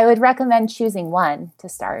I would recommend choosing one to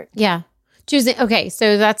start. Yeah. Choosing. Okay.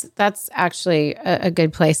 So that's actually a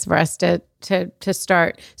good place for us to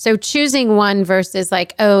start. So choosing one versus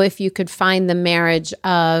like, oh, if you could find the marriage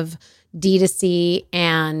of D2C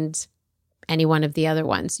and any one of the other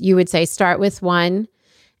ones, you would say start with one.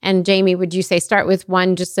 And Jamie, would you say start with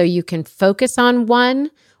one just so you can focus on one,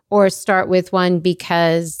 or start with one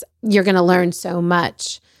because you're going to learn so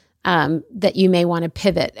much that you may want to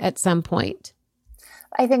pivot at some point?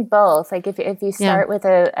 I think both. Like if you start with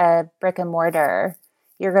a brick and mortar,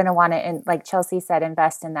 you're going to want to, like Chelsea said,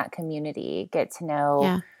 invest in that community, get to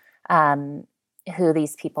know who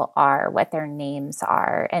these people are, what their names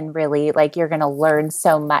are, and really like you're going to learn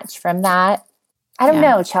so much from that. I don't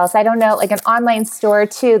know, Chelsea. I don't know. Like an online store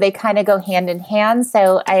too, they kind of go hand in hand.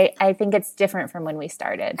 So I think it's different from when we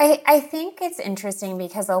started. I think it's interesting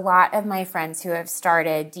because a lot of my friends who have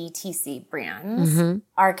started DTC brands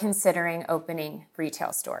are considering opening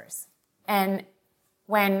retail stores. And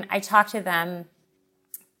when I talk to them,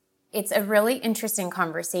 it's a really interesting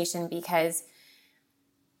conversation because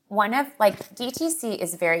DTC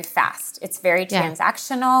is very fast. It's very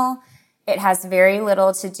transactional. It has very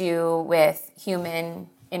little to do with human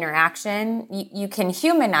interaction. You can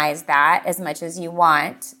humanize that as much as you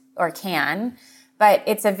want or can, but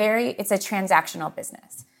it's a transactional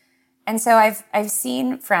business. And so I've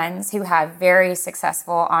seen friends who have very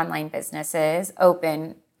successful online businesses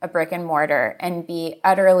open a brick and mortar and be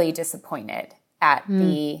utterly disappointed at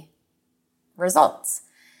the results.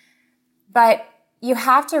 But you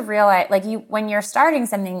have to realize, when you're starting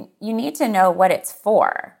something, you need to know what it's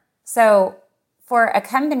for. So for a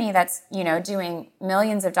company that's, doing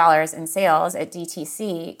millions of dollars in sales at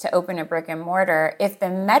DTC to open a brick and mortar, if the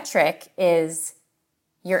metric is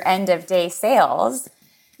your end of day sales,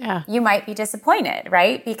 you might be disappointed,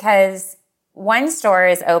 right? Because one store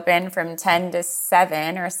is open from 10 to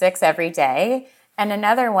 7 or 6 every day, and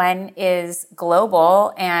another one is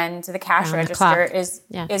global and the cash register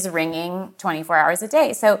is ringing 24 hours a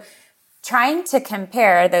day. So trying to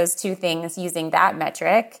compare those two things using that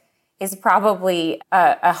metric is probably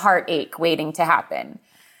a heartache waiting to happen.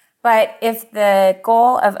 But if the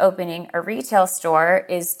goal of opening a retail store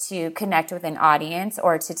is to connect with an audience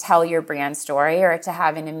or to tell your brand story or to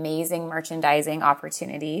have an amazing merchandising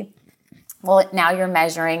opportunity, well, now you're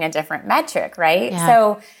measuring a different metric, right? Yeah.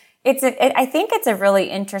 So I think it's a really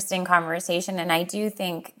interesting conversation. And I do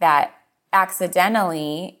think that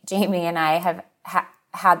accidentally, Jamie and I have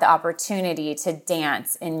had the opportunity to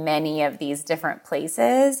dance in many of these different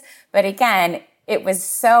places. But again, it was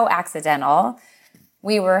so accidental.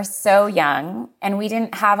 We were so young and we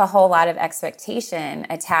didn't have a whole lot of expectation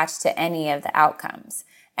attached to any of the outcomes.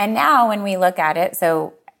 And now when we look at it,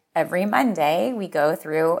 so every Monday we go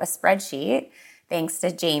through a spreadsheet, thanks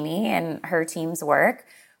to Jamie and her team's work,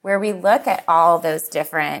 where we look at all those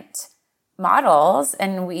different models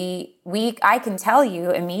and I can tell you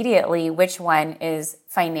immediately which one is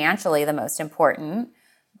financially the most important,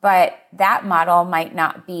 but that model might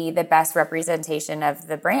not be the best representation of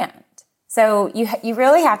the brand. So you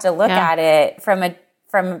really have to look at it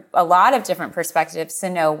from a lot of different perspectives to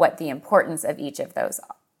know what the importance of each of those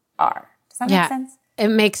are. Does that make sense? It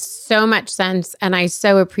makes so much sense. And I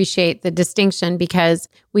so appreciate the distinction because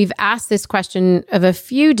we've asked this question of a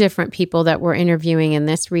few different people that we're interviewing in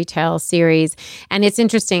this retail series. And it's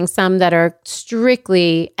interesting, some that are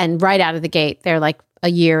strictly and right out of the gate, they're like a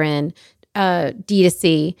year in,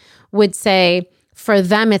 D2C, would say for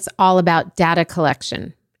them, it's all about data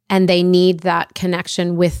collection. And they need that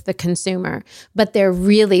connection with the consumer. But they're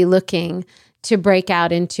really looking to break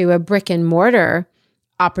out into a brick and mortar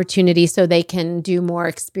opportunity so they can do more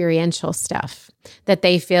experiential stuff, that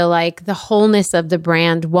they feel like the wholeness of the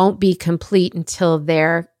brand won't be complete until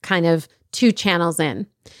they're kind of 2 channels in.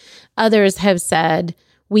 Others have said,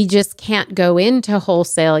 we just can't go into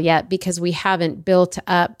wholesale yet because we haven't built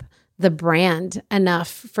up the brand enough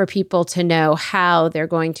for people to know how they're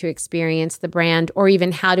going to experience the brand, or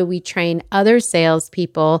even how do we train other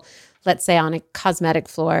salespeople, let's say on a cosmetic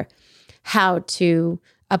floor, how to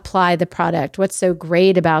apply the product. What's so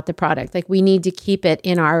great about the product? Like we need to keep it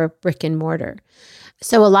in our brick and mortar.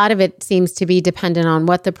 So a lot of it seems to be dependent on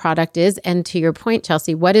what the product is. And to your point,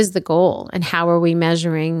 Chelsea, what is the goal and how are we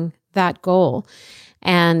measuring that goal?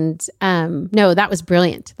 And no, that was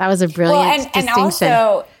brilliant. That was a brilliant distinction. And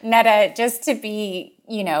also, Netta, just to be,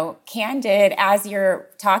 candid, as you're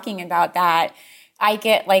talking about that, I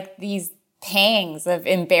get like these pangs of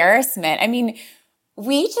embarrassment. I mean,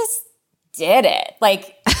 we just did it.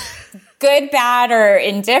 Like good, bad, or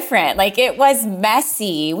indifferent. Like it was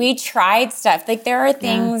messy. We tried stuff. Like there are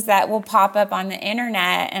things that will pop up on the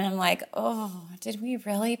internet and I'm like, oh, did we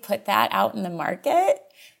really put that out in the market?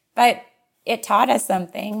 But it taught us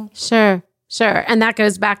something. Sure. And that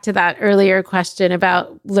goes back to that earlier question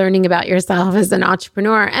about learning about yourself as an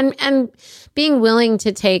entrepreneur and being willing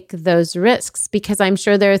to take those risks, because I'm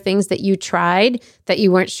sure there are things that you tried that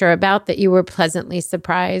you weren't sure about, that you were pleasantly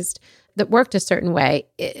surprised that worked a certain way,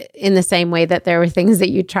 in the same way that there were things that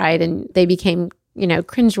you tried and they became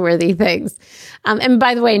cringeworthy things. And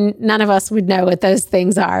by the way, none of us would know what those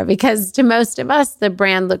things are, because to most of us, the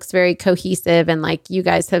brand looks very cohesive, and like you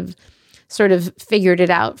guys have sort of figured it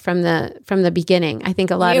out from the beginning. I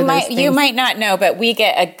think a lot of those things, you might not know, but we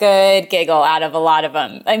get a good giggle out of a lot of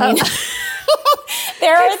them. I mean,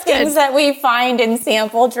 there are things that we find in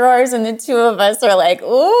sample drawers, and the two of us are like,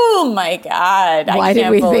 "Oh my God, why did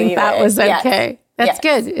we think that was okay?" Yes. That's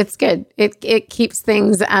good. It's good. It keeps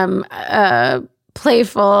things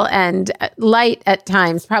playful and light at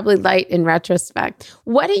times, probably light in retrospect.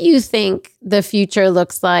 What do you think the future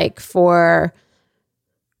looks like for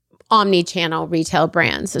omnichannel retail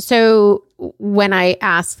brands? So when I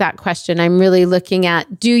ask that question, I'm really looking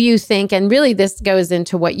at, do you think, and really this goes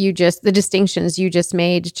into the distinctions you just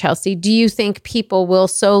made, Chelsea, do you think people will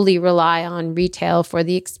solely rely on retail for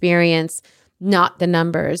the experience, not the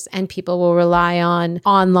numbers, and people will rely on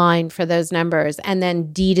online for those numbers, and then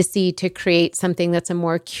D2C to create something that's a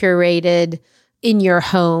more curated in your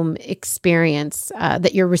home experience,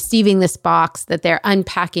 that you're receiving this box, that they're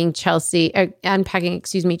unpacking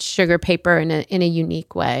sugar paper in a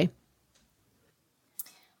unique way?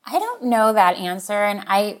 I don't know that answer. And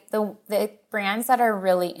the brands that are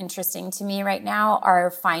really interesting to me right now are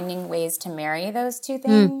finding ways to marry those two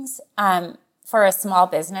things. For a small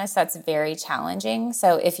business, that's very challenging.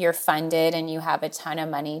 So if you're funded and you have a ton of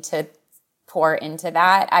money to pour into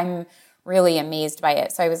that, I'm really amazed by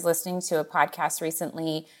it. So I was listening to a podcast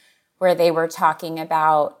recently where they were talking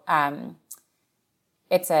about,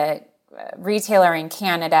 it's a retailer in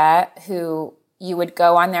Canada who you would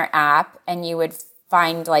go on their app and you would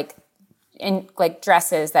find like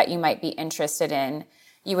dresses that you might be interested in.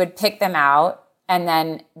 You would pick them out, and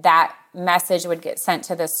then that message would get sent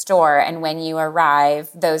to the store. And when you arrive,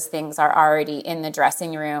 those things are already in the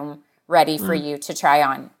dressing room, ready for you to try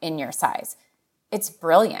on in your size. It's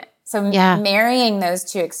brilliant. So marrying those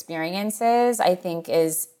two experiences, I think,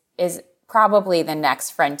 is probably the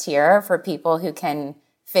next frontier for people who can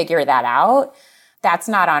figure that out. That's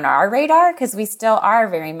not on our radar because we still are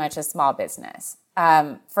very much a small business.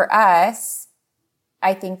 For us,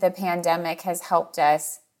 I think the pandemic has helped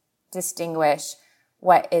us distinguish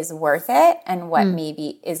what is worth it and what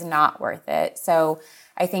maybe is not worth it. So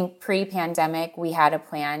I think pre-pandemic, we had a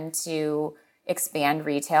plan to expand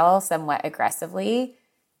retail somewhat aggressively.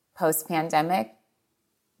 Post-pandemic,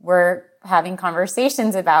 we're having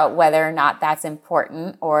conversations about whether or not that's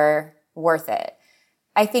important or worth it.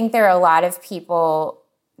 I think there are a lot of people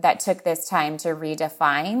that took this time to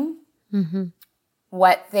redefine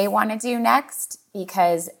what they want to do next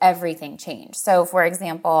because everything changed. So, for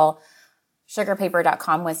example,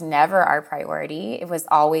 sugarpaper.com was never our priority. It was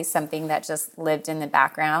always something that just lived in the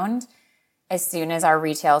background. As soon as our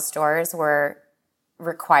retail stores were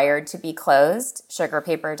required to be closed,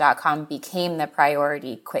 sugarpaper.com became the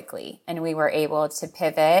priority quickly. And we were able to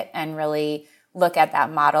pivot and really look at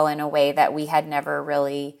that model in a way that we had never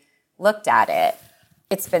really looked at it.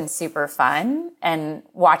 It's been super fun, and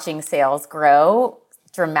watching sales grow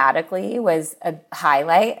dramatically was a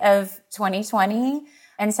highlight of 2020.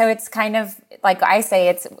 And so it's kind of like I say,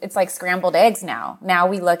 it's like scrambled eggs now. Now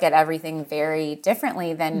we look at everything very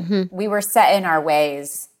differently than we were set in our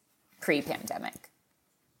ways pre-pandemic.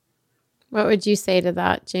 What would you say to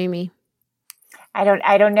that, Jamie? I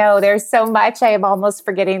don't know. There's so much. I am almost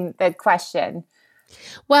forgetting the question.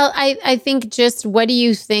 Well, I think just what do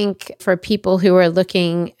you think for people who are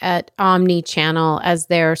looking at omni-channel as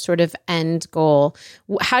their sort of end goal?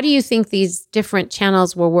 How do you think these different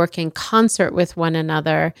channels will work in concert with one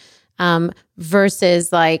another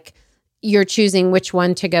versus like you're choosing which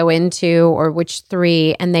one to go into or which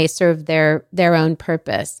three, and they serve their own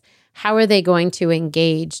purpose? How are they going to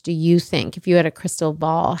engage, do you think, if you had a crystal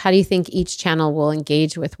ball? How do you think each channel will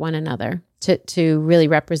engage with one another to really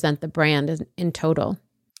represent the brand in total?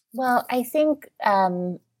 Well, I think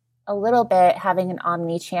a little bit having an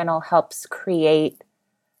omni-channel helps create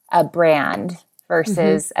a brand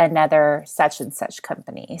versus another such and such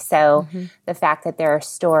company. So the fact that there are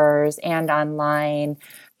stores and online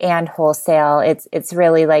and wholesale, it's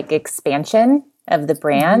really like expansion of the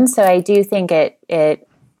brand. So I do think it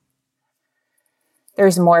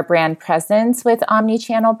there's more brand presence with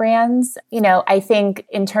omni-channel brands. You know, I think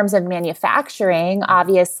in terms of manufacturing,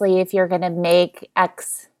 obviously, if you're going to make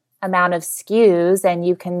X amount of SKUs and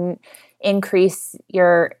you can increase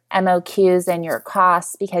your MOQs and your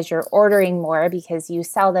costs because you're ordering more because you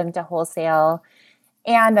sell them to wholesale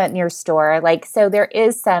and in your store. Like, so there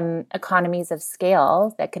is some economies of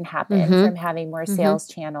scale that can happen from having more sales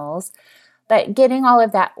channels. But getting all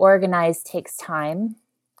of that organized takes time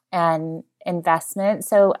and investment.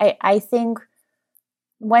 So I think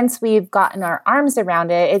once we've gotten our arms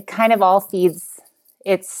around it, it kind of all feeds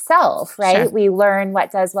itself, right? Sure. We learn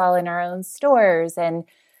what does well in our own stores, and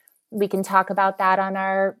we can talk about that on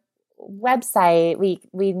our website.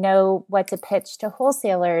 We know what to pitch to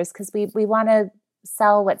wholesalers because we want to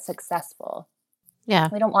sell what's successful. Yeah.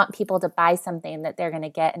 We don't want people to buy something that they're going to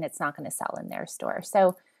get and it's not going to sell in their store.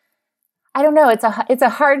 So I don't know. It's a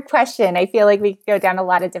hard question. I feel like we could go down a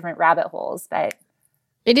lot of different rabbit holes, but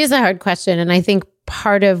It is a hard question. And I think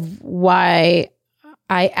part of why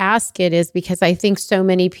I ask it is because I think so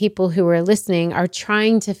many people who are listening are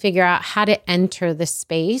trying to figure out how to enter the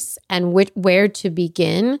space and where to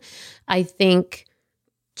begin. I think,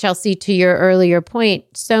 Chelsea, to your earlier point,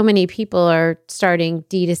 so many people are starting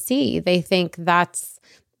D2C. They think that's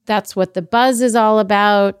what the buzz is all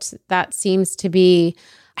about. That seems to be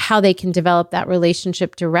how they can develop that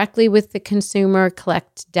relationship directly with the consumer,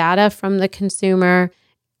 collect data from the consumer.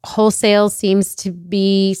 Wholesale seems to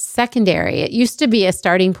be secondary. It used to be a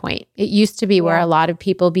starting point. It used to be where a lot of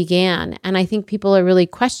people began. And I think people are really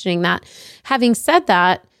questioning that. Having said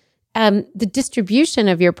that, the distribution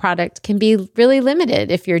of your product can be really limited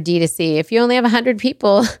if you're D2C. If you only have 100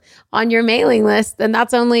 people on your mailing list, then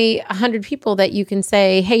that's only 100 people that you can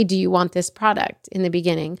say, hey, do you want this product in the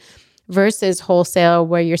beginning? Versus wholesale,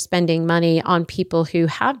 where you're spending money on people who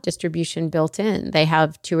have distribution built in. They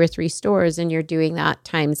have 2 or 3 stores, and you're doing that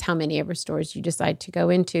times how many ever stores you decide to go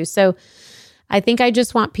into. So I think I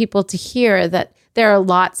just want people to hear that there are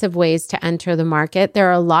lots of ways to enter the market.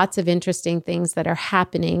 There are lots of interesting things that are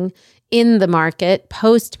happening in the market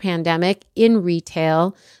post-pandemic in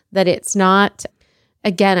retail, that it's not,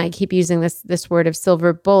 again, I keep using this word of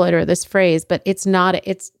silver bullet or this phrase, but it's not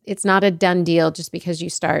a done deal just because you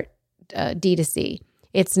start D2C.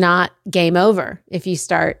 It's not game over if you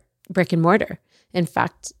start brick and mortar. In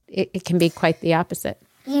fact, it can be quite the opposite.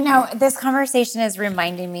 You know, this conversation is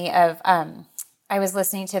reminding me of, I was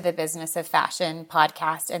listening to the Business of Fashion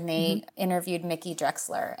podcast, and they interviewed Mickey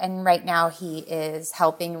Drexler. And right now he is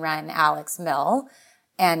helping run Alex Mill.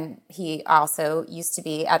 And he also used to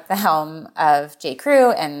be at the helm of J.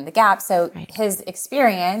 Crew and The Gap. So his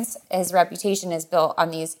experience, his reputation is built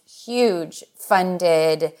on these huge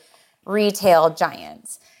funded retail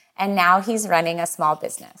giants. And now he's running a small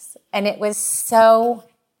business. And it was so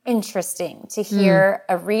interesting to hear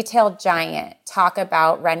a retail giant talk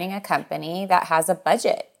about running a company that has a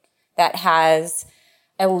budget, that has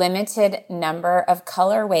a limited number of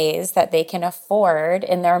colorways that they can afford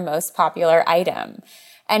in their most popular item.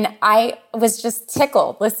 And I was just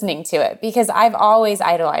tickled listening to it because I've always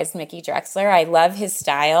idolized Mickey Drexler. I love his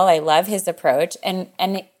style. I love his approach. And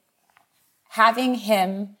having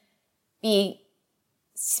him be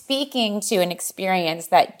speaking to an experience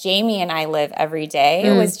that Jamie and I live every day,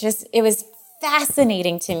 it was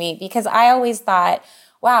fascinating to me because I always thought,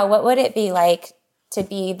 wow, what would it be like to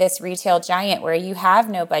be this retail giant where you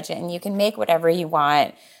have no budget and you can make whatever you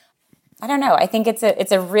want? I don't know. I think it's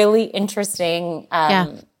a really interesting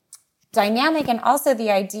dynamic, and also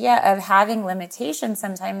the idea of having limitations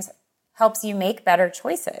sometimes helps you make better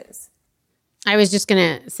choices. I was just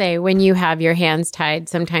going to say, when you have your hands tied,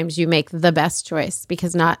 sometimes you make the best choice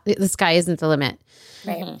because the sky isn't the limit.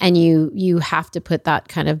 Right. And you have to put that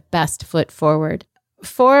kind of best foot forward.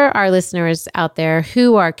 For our listeners out there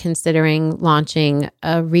who are considering launching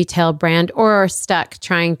a retail brand or are stuck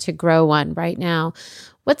trying to grow one right now,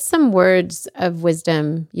 what's some words of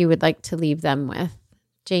wisdom you would like to leave them with?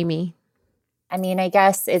 Jamie? I mean, I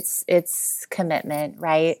guess it's commitment,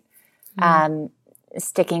 right?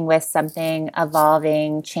 Sticking with something,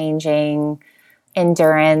 evolving, changing,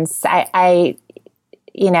 endurance. I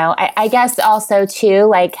guess also too,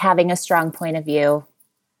 like having a strong point of view.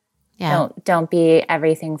 Yeah. Don't be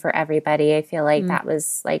everything for everybody. I feel like that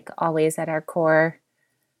was like always at our core.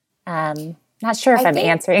 Not sure if I'm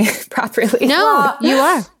answering properly. No,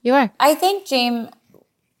 you are. I think, James,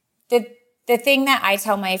 the thing that I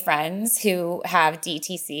tell my friends who have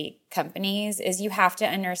DTC companies is you have to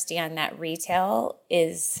understand that retail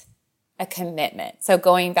is a commitment. So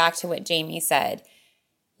going back to what Jamie said,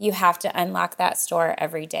 you have to unlock that store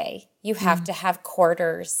every day. You have to have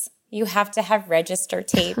quarters. You have to have register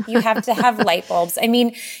tape. You have to have light bulbs. I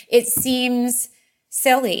mean, it seems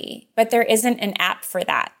silly, but there isn't an app for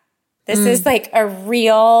that. This is like a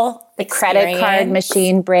real The credit card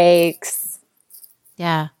machine breaks.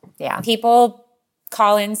 Yeah. Yeah. People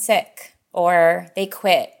call in sick or they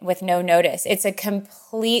quit with no notice. It's a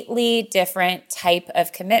completely different type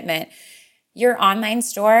of commitment. Your online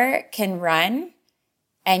store can run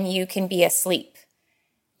and you can be asleep.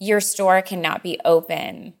 Your store cannot be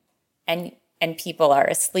open and and people are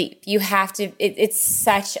asleep. You have to, it's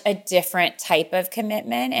such a different type of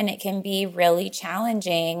commitment, and it can be really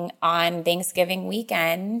challenging on Thanksgiving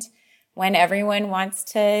weekend when everyone wants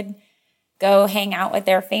to go hang out with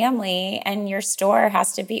their family and your store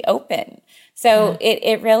has to be open. So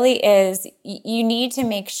it really is, you need to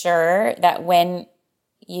make sure that when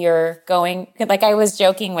you're going, like I was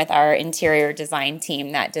joking with our interior design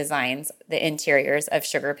team that designs the interiors of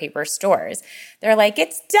Sugar Paper stores. They're like,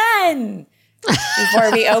 it's done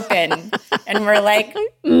before we open. And we're like,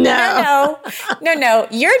 no,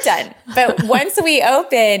 you're done. But once we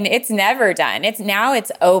open, it's never done.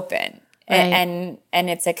 It's open. Right. And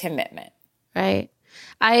it's a commitment. Right.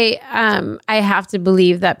 I have to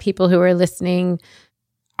believe that people who are listening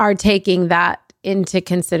are taking that into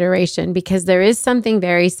consideration, because there is something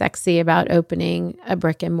very sexy about opening a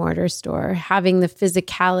brick and mortar store, having the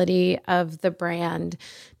physicality of the brand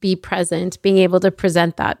be present, being able to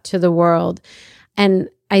present that to the world. And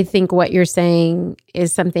I think what you're saying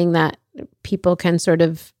is something that people can sort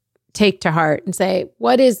of take to heart and say,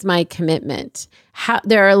 what is my commitment?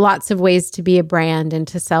 There are lots of ways to be a brand and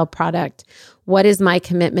to sell product. What is my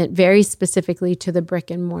commitment very specifically to the brick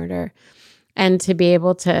and mortar? And to be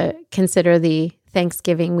able to consider the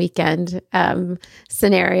Thanksgiving weekend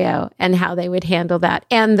scenario and how they would handle that,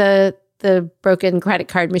 and the broken credit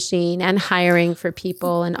card machine and hiring for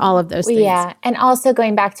people and all of those things. Yeah. And also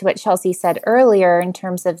going back to what Chelsea said earlier in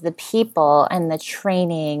terms of the people and the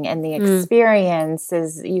training and the experience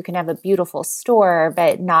is you can have a beautiful store,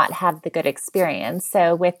 but not have the good experience.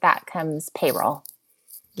 So with that comes payroll.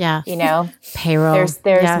 Yeah. Payroll.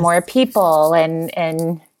 There's more people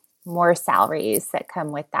and more salaries that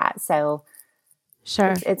come with that. So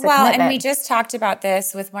sure. It's a commitment. And we just talked about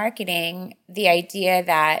this with marketing, the idea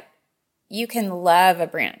that you can love a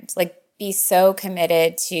brand, like be so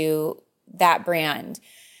committed to that brand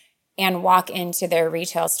and walk into their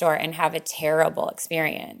retail store and have a terrible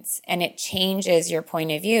experience. And it changes your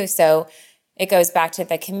point of view. So it goes back to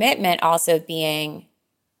the commitment also being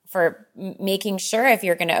for making sure if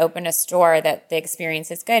you're going to open a store that the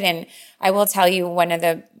experience is good. And I will tell you, one of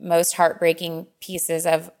the most heartbreaking pieces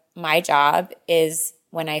of my job is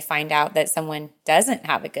when I find out that someone doesn't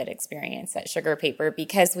have a good experience at Sugar Paper,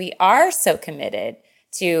 because we are so committed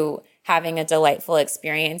to having a delightful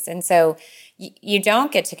experience. And so you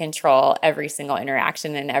don't get to control every single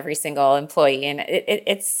interaction and every single employee. And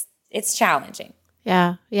it's challenging.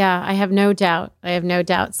 Yeah. I have no doubt.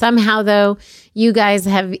 Somehow, though, you guys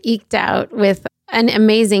have eked out with an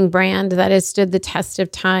amazing brand that has stood the test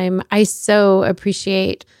of time. I so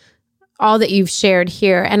appreciate all that you've shared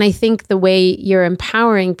here. And I think the way you're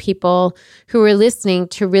empowering people who are listening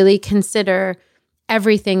to really consider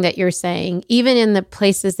everything that you're saying, even in the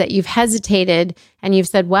places that you've hesitated and you've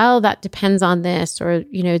said, well, that depends on this, or,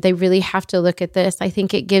 they really have to look at this. I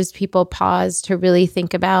think it gives people pause to really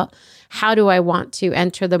think about, how do I want to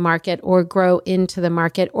enter the market or grow into the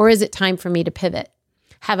market? Or is it time for me to pivot?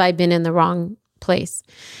 Have I been in the wrong place?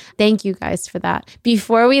 Thank you guys for that.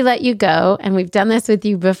 Before we let you go, and we've done this with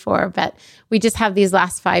you before, but we just have these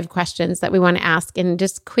last 5 questions that we want to ask. And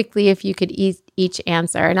just quickly, if you could each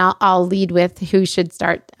answer, and I'll lead with who should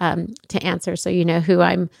start to answer, so you know who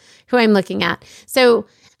I'm looking at. So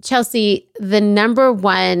Chelsea, the number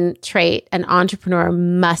one trait an entrepreneur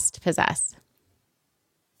must possess?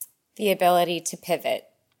 The ability to pivot.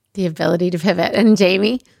 And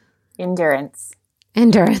Jamie? Endurance.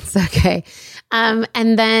 Okay.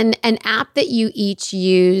 And then an app that you each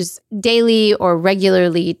use daily or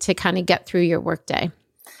regularly to kind of get through your workday.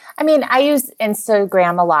 I mean, I use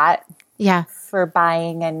Instagram a lot. Yeah. For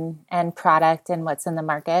buying and product and what's in the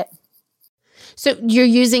market. So you're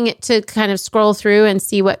using it to kind of scroll through and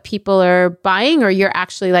see what people are buying, or you're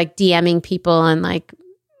actually like DMing people and like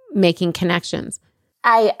making connections?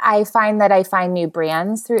 I find that I find new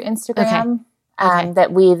brands through Instagram. Okay.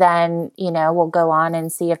 That we then, will go on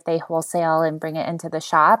and see if they wholesale and bring it into the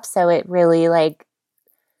shop. So it really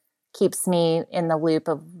keeps me in the loop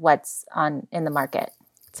of what's in the market.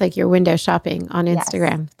 It's like you're window shopping on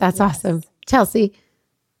Instagram. Yes. That's awesome. Chelsea?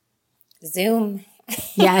 Zoom.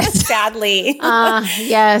 Yes. Sadly.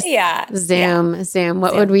 Yes. Yeah. Zoom.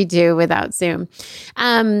 What would we do without Zoom?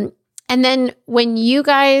 And then when you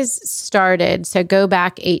guys started, so go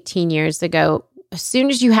back 18 years ago, as soon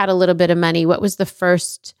as you had a little bit of money, what was the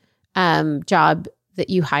first job that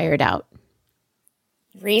you hired out?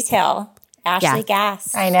 Retail. Ashley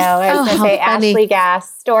Gas. I know. I was going to say Ashley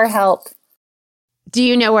Gas, store help. Do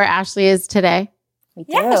you know where Ashley is today? We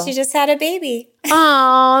do. Yeah, she just had a baby.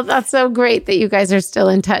 Oh, that's so great that you guys are still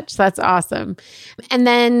in touch. That's awesome. And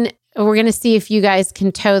then we're going to see if you guys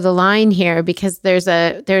can toe the line here, because there's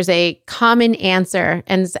a common answer,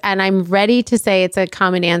 and I'm ready to say it's a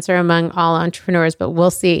common answer among all entrepreneurs, but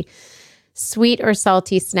we'll see. Sweet or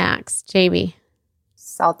salty snacks, Jamie?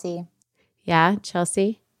 Salty. Yeah,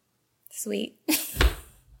 Chelsea? Sweet.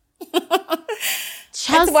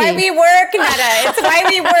 Chelsea. That's why we work, Netta. It's why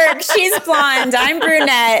we work. She's blonde. I'm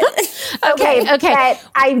brunette. Okay. But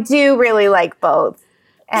I do really like both.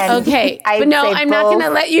 And but no, I'm not going to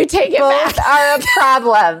let you take it back. Both are a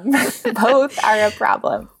problem. Both are a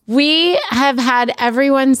problem. We have had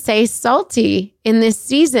everyone say salty in this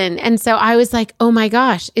season. And so I was like, oh my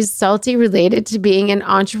gosh, is salty related to being an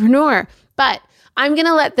entrepreneur? But I'm going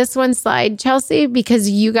to let this one slide, Chelsea, because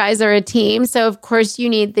you guys are a team. So of course you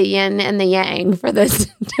need the yin and the yang for this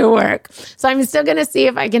to work. So I'm still going to see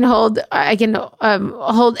if I can hold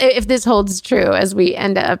if this holds true as we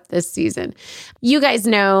end up this season. You guys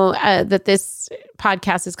know that this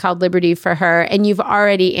podcast is called Liberty for Her, and you've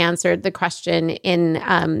already answered the question in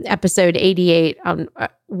episode 88 on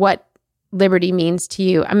what liberty means to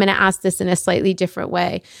you. I'm going to ask this in a slightly different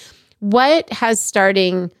way. What has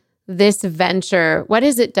starting this venture, what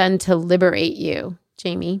has it done to liberate you,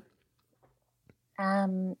 Jamie?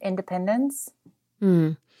 Independence.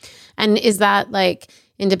 And is that like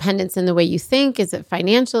independence in the way you think? Is it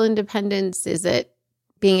financial independence? Is it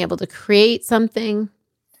being able to create something?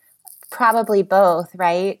 Probably both,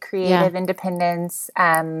 right? Creative independence.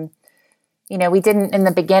 We didn't in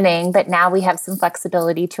the beginning, but now we have some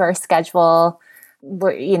flexibility to our schedule.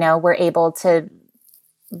 We're able to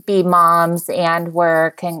be moms and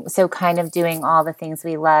work. And so kind of doing all the things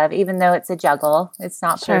we love, even though it's a juggle. It's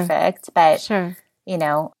not perfect, but,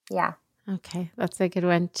 yeah. Okay, that's a good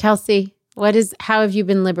one. Chelsea, how have you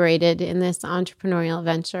been liberated in this entrepreneurial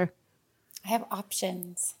venture? I have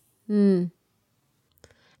options. And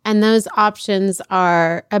those options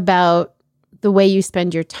are about the way you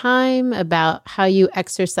spend your time, about how you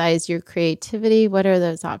exercise your creativity. What are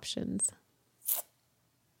those options?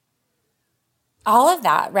 All of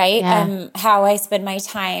that, right? Yeah. How I spend my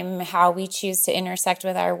time, how we choose to intersect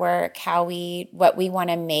with our work, what we want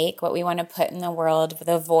to make, what we want to put in the world,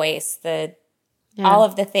 the voice, all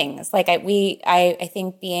of the things. Like I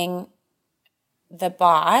think being the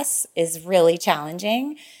boss is really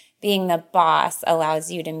challenging. Being the boss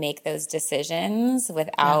allows you to make those decisions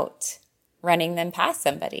without running them past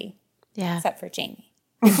somebody. Yeah. Except for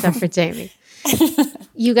Jamie.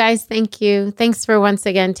 You guys, thank you. Thanks for once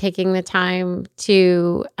again taking the time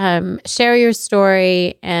to share your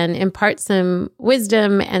story and impart some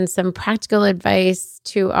wisdom and some practical advice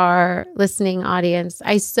to our listening audience.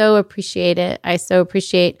 I so appreciate it. I so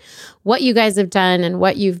appreciate what you guys have done and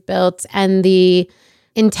what you've built and the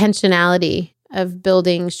intentionality of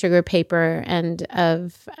building Sugar Paper and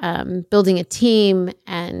of building a team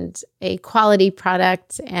and a quality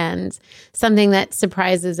product and something that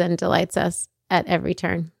surprises and delights us at every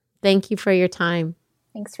turn. Thank you for your time.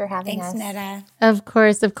 Thanks for having us. Thanks, Netta. Of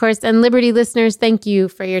course. And Liberty listeners, thank you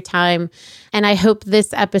for your time. And I hope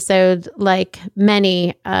this episode, like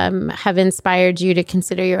many, have inspired you to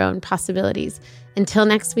consider your own possibilities. Until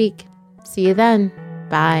next week, see you then.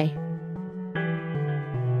 Bye.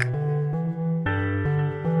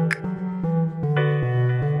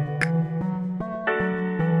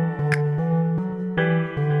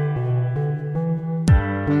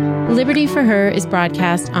 Liberty for Her is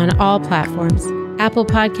broadcast on all platforms: Apple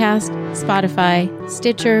Podcast, Spotify,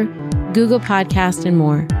 Stitcher, Google Podcast, and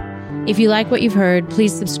more. If you like what you've heard,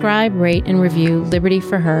 please subscribe, rate, and review Liberty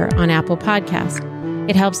for Her on Apple Podcast.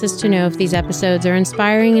 It helps us to know if these episodes are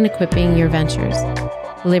inspiring and equipping your ventures.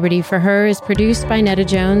 Liberty for Her is produced by Netta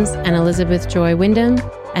Jones and Elizabeth Joy Wyndham,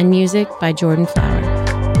 and music by Jordan Flower.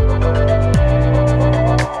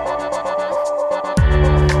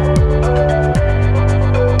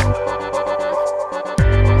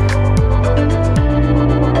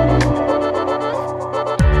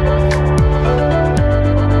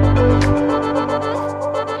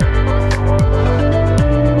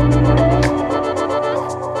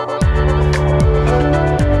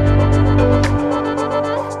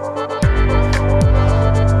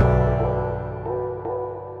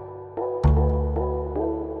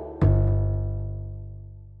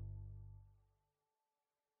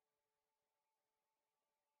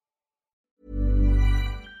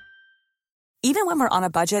 Even when we're on a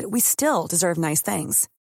budget, we still deserve nice things.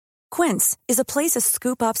 Quince is a place to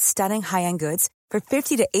scoop up stunning high-end goods for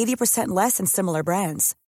 50 to 80% less than similar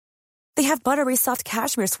brands. They have buttery soft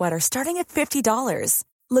cashmere sweaters starting at $50,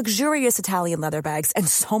 luxurious Italian leather bags, and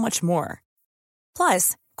so much more.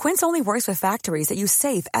 Plus, Quince only works with factories that use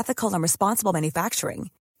safe, ethical, and responsible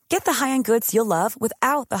manufacturing. Get the high-end goods you'll love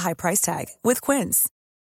without the high price tag with Quince.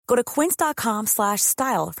 Go to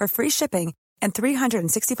quince.com/style for free shipping and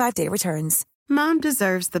 365-day returns. Mom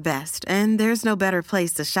deserves the best, and there's no better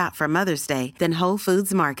place to shop for Mother's Day than Whole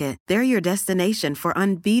Foods Market. They're your destination for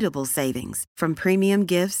unbeatable savings, from premium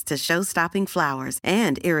gifts to show-stopping flowers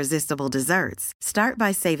and irresistible desserts. Start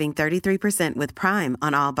by saving 33% with Prime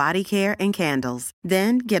on all body care and candles.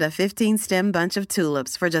 Then get a 15-stem bunch of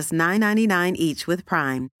tulips for just $9.99 each with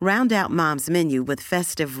Prime. Round out Mom's menu with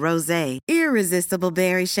festive rosé, irresistible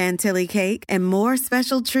berry chantilly cake, and more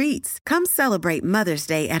special treats. Come celebrate Mother's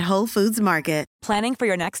Day at Whole Foods Market. Planning for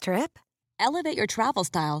your next trip? Elevate your travel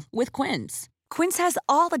style with Quince. Quince has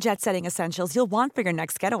all the jet-setting essentials you'll want for your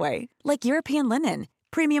next getaway, like European linen,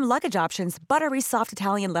 premium luggage options, buttery soft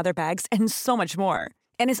Italian leather bags, and so much more.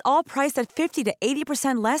 And is all priced at 50 to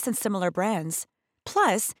 80% less than similar brands.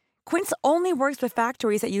 Plus, Quince only works with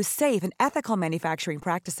factories that use safe and ethical manufacturing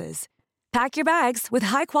practices. Pack your bags with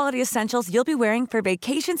high-quality essentials you'll be wearing for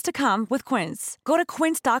vacations to come with Quince. Go to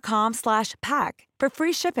quince.com/pack for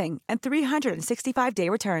free shipping and 365-day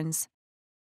returns.